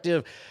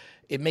perspective,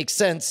 it makes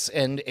sense,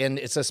 and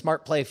it's a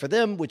smart play for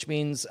them, which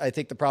means I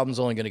think the problem's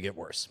only going to get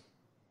worse.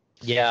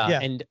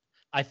 Yeah, and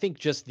I think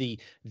just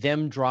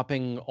them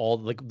dropping all,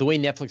 like the way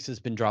Netflix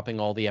has been dropping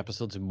all the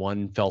episodes in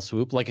one fell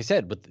swoop. Like I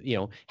said, with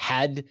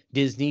had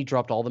Disney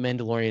dropped all the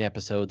Mandalorian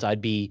episodes,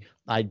 I'd be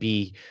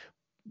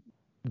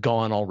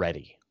gone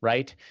already.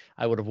 right?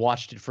 I would have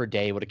watched it for a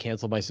day, would have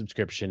canceled my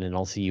subscription, and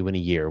I'll see you in a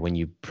year when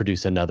you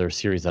produce another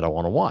series that I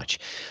want to watch.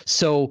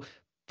 So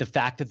the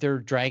fact that they're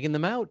dragging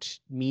them out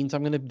means they're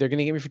gonna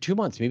get me for 2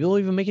 months. Maybe they'll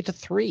even make it to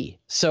 3.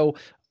 So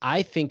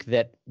I think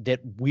that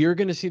we're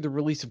going to see the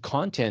release of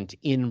content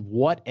in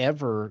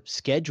whatever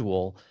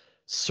schedule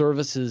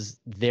services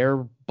their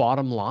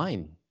bottom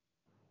line.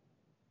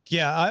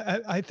 Yeah,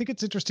 I think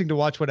it's interesting to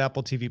watch what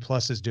Apple TV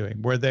Plus is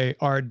doing, where they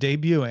are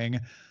debuting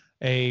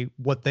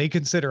what they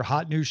consider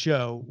hot new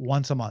show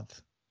once a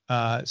month,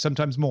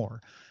 sometimes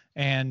more.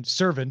 And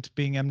Servant,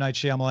 being M. Night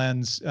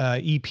Shyamalan's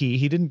EP,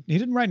 he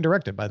didn't write and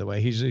direct it, by the way.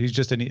 He's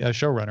just a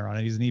showrunner on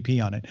it. He's an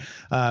EP on it.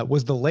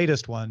 Was the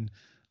latest one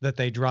that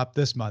they dropped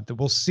this month.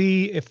 We'll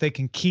see if they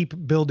can keep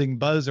building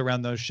buzz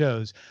around those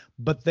shows.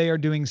 But they are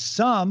doing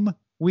some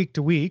week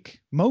to week.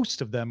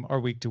 Most of them are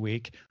week to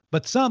week.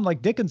 But some,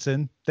 like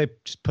Dickinson, they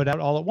just put out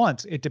all at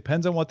once. It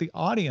depends on what the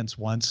audience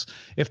wants.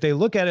 If they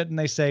look at it and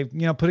they say,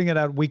 putting it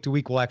out week to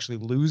week will actually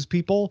lose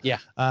people,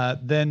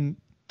 then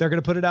they're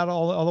going to put it out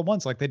all at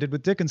once, like they did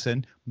with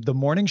Dickinson. The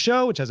morning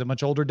show, which has a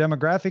much older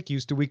demographic,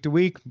 used to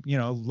week,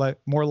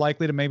 more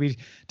likely to maybe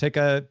take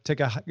a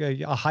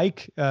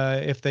hike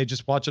if they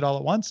just watch it all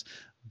at once.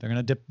 They're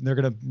going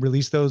to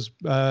release those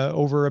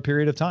over a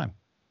period of time.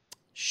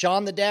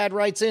 Sean the Dad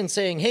writes in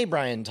saying, "Hey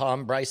Brian,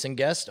 Tom, Bryce, and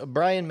guest.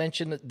 Brian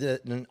mentioned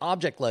an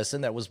object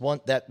lesson that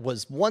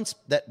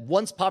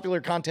once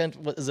popular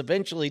content was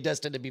eventually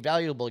destined to be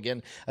valuable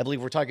again. I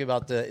believe we're talking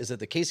about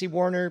the Casey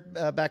Warner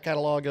back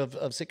catalog of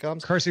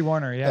sitcoms? Casey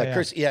Warner,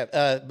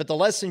 yeah. But the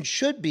lesson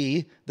should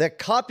be that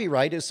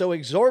copyright is so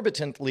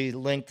exorbitantly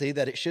lengthy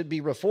that it should be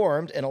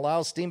reformed and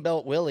allow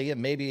Steamboat Willie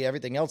and maybe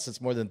everything else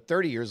that's more than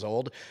 30 years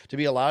old to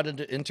be allowed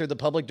to enter the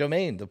public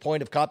domain. The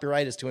point of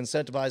copyright is to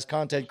incentivize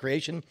content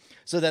creation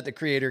so that the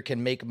creator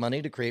can make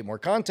money to create more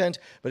content.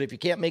 But if you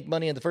can't make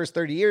money in the first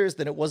 30 years,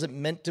 then it wasn't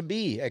meant to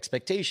be.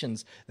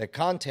 Expectations that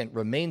content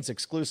remains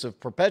exclusive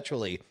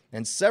perpetually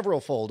and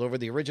several-fold over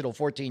the original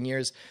 14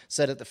 years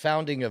set at the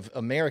founding of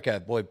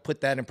America. Boy,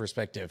 put that in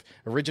perspective.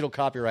 Original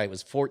copyright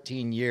was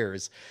 14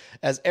 years.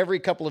 As every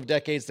couple of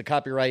decades, the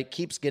copyright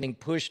keeps getting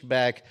pushed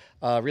back.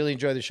 Really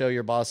enjoy the show,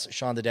 your boss,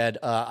 Sean the Dad.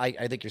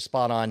 I think you're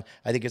spot on.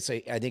 I think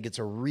it's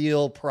a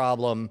real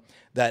problem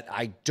that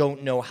I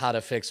don't know how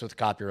to fix with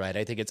copyright.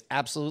 I think it's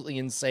absolutely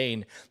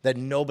insane that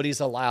nobody's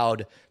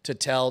allowed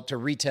to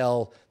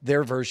retell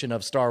their version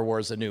of Star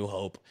Wars: A New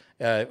Hope,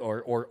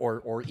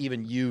 or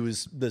even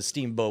use the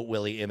Steamboat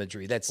Willie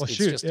imagery.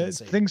 Just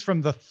insane. Things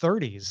from the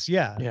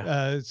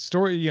 30s,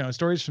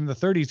 stories from the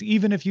 30s.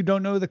 Even if you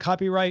don't know who the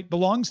copyright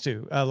belongs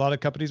to, a lot of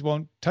companies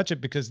won't touch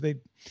it because they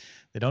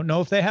don't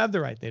know if they have the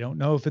right. They don't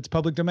know if it's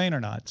public domain or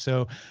not.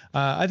 So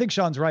I think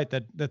Sean's right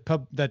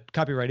that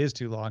copyright is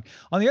too long.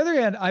 On the other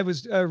hand, I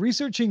was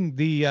researching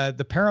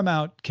the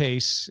Paramount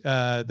case,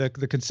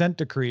 the consent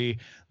decree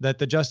that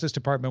the Justice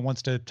Department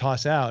wants to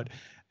toss out.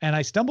 And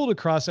I stumbled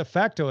across a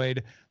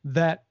factoid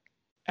that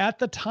at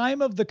the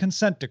time of the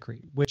consent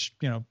decree, which,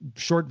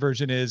 short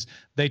version is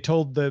they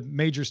told the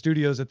major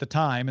studios at the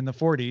time in the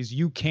 40s,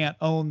 you can't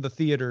own the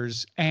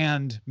theaters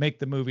and make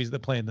the movies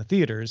that play in the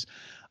theaters.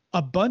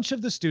 A bunch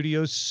of the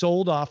studios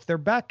sold off their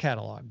back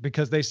catalog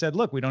because they said,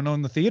 look, we don't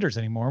own the theaters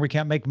anymore. We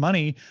can't make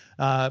money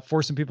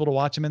forcing people to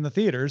watch them in the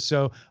theaters.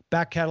 So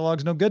back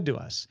catalog's no good to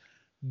us.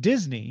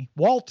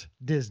 Walt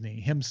Disney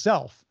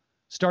himself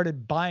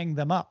started buying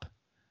them up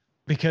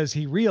because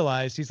he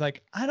realized, he's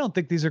like, I don't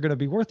think these are going to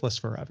be worthless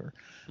forever.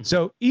 Mm-hmm.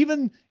 So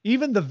even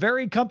the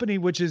very company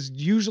which is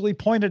usually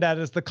pointed at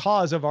as the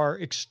cause of our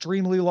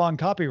extremely long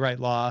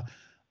copyright law,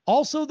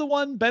 also the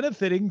one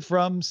benefiting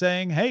from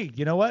saying, hey,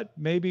 you know what?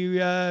 Maybe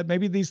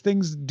these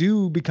things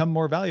do become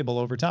more valuable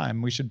over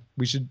time. We should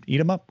eat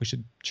them up. We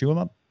should chew them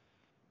up.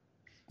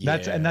 Yeah.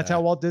 That's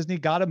how Walt Disney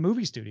got a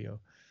movie studio.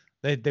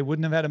 They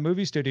wouldn't have had a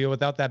movie studio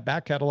without that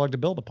back catalog to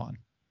build upon.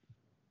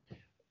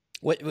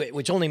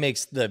 Which only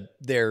makes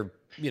their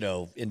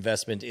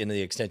investment in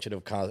the extension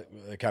of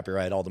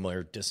copyright all the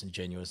more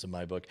disingenuous in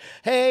my book.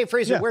 Hey,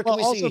 Fraser, where can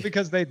we see? Also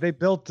because they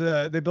built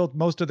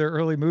most of their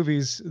early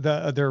movies,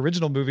 their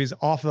original movies,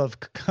 off of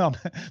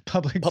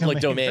public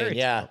domain.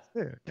 Yeah.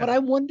 But I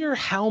wonder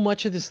how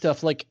much of this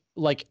stuff,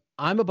 like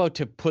I'm about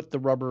to put the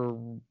rubber,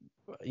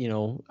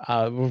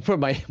 put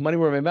my money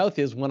where my mouth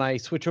is when I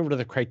switch over to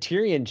the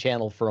Criterion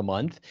channel for a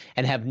month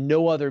and have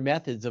no other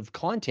methods of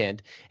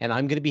content, and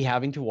I'm going to be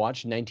having to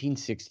watch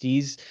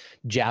 1960s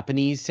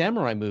Japanese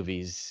samurai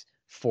movies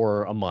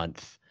for a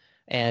month.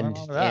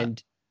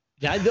 Right,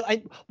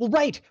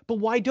 but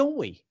why don't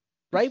we?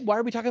 Right? Why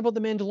are we talking about The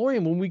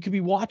Mandalorian when we could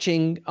be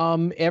watching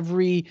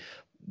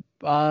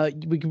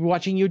we could be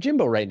watching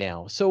Yojimbo right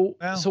now. So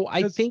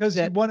I think that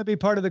you want to be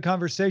part of the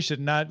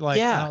conversation, not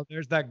like, oh,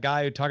 there's that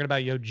guy talking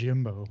about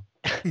Yojimbo.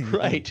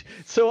 Right.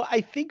 So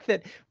I think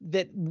that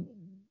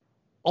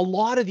a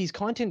lot of these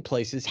content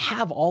places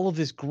have all of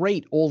this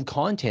great old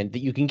content that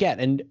you can get.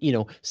 And,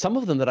 some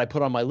of them that I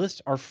put on my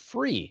list are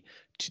free.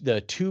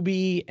 The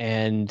Tubi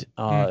and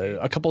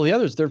a couple of the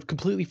others, they're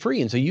completely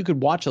free. And so you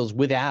could watch those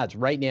with ads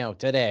right now,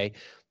 today.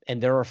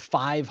 And there are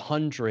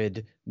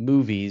 500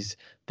 movies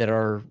that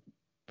are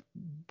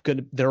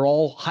they're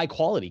all high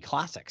quality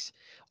classics.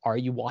 Are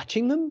you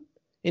watching them?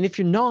 And if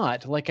you're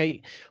not,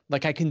 I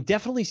can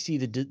definitely see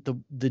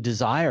the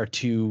desire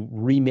to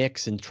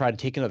remix and try to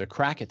take another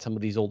crack at some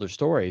of these older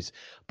stories.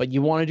 But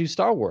you want to do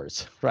Star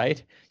Wars,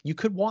 right? You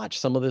could watch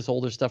some of this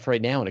older stuff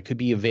right now, and it could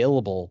be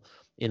available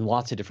in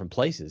lots of different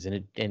places,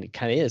 and it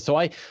kind of is. So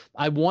I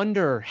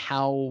wonder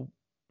how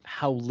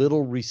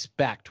little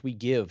respect we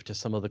give to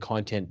some of the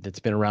content that's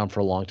been around for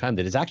a long time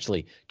that is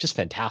actually just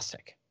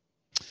fantastic.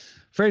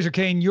 Fraser,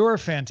 Cain, you're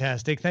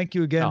fantastic. Thank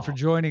you again for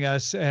joining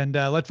us, and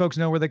let folks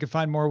know where they can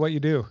find more of what you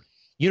do.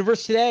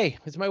 Universe Today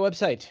is my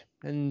website,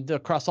 and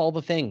across all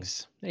the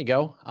things. There you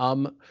go.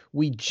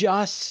 We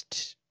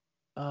just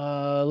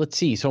let's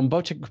see. So I'm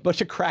about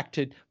to crack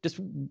to just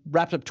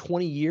wrapped up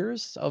 20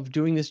 years of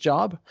doing this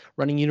job,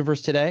 running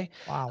Universe Today.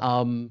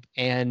 Wow.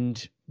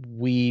 And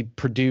we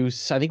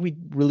produce, I think we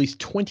released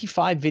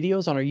 25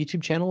 videos on our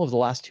YouTube channel over the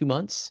last 2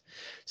 months.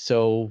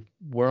 So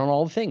we're on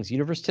all the things.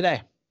 Universe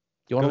Today.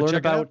 You want to learn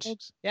about,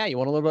 you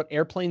want to learn about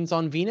airplanes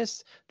on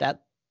Venus?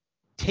 That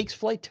takes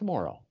flight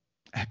tomorrow.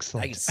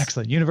 Excellent. Nice.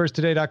 Excellent.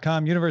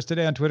 UniverseToday.com, Universe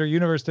Today on Twitter,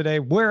 Universe Today,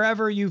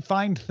 wherever you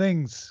find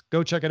things,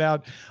 go check it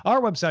out.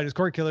 Our website is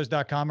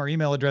Cordkillers.com. Our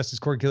email address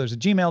is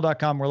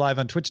Cordkillers@gmail.com. We're live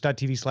on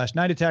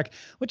Twitch.tv/Night Attack,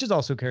 which is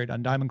also carried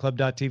on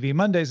DiamondClub.tv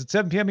Mondays at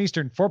 7 p.m.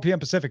 Eastern, 4 p.m.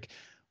 Pacific.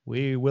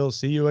 We will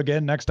see you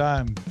again next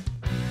time.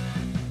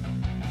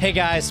 Hey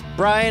guys,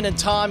 Brian and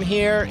Tom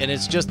here, and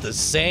it's just the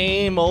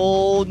same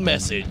old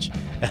message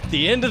at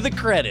the end of the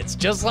credits,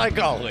 just like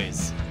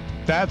always.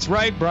 That's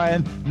right,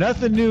 Brian.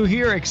 Nothing new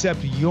here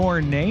except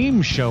your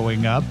name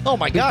showing up. Oh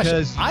my gosh,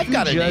 I've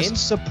got a name. You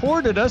just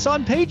supported us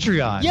on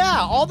Patreon. Yeah,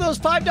 all those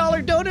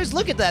 $5 donors,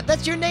 look at that.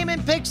 That's your name in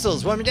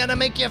pixels. We're gonna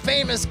make you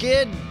famous,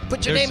 kid.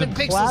 Put your name in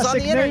pixels on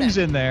the internet. Names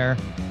in there.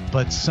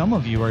 But some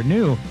of you are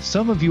new.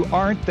 Some of you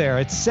aren't there.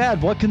 It's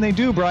sad. What can they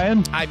do,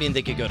 Brian? I mean,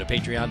 they could go to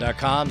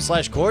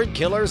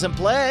patreon.com/Cordkillers and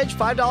pledge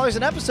 $5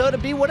 an episode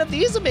and be one of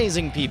these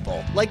amazing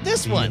people. Like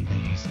this one.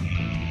 Amazing.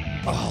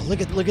 Oh,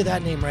 look at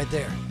that name right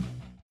there.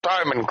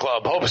 Diamond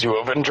Club hopes you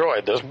have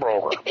enjoyed this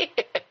program.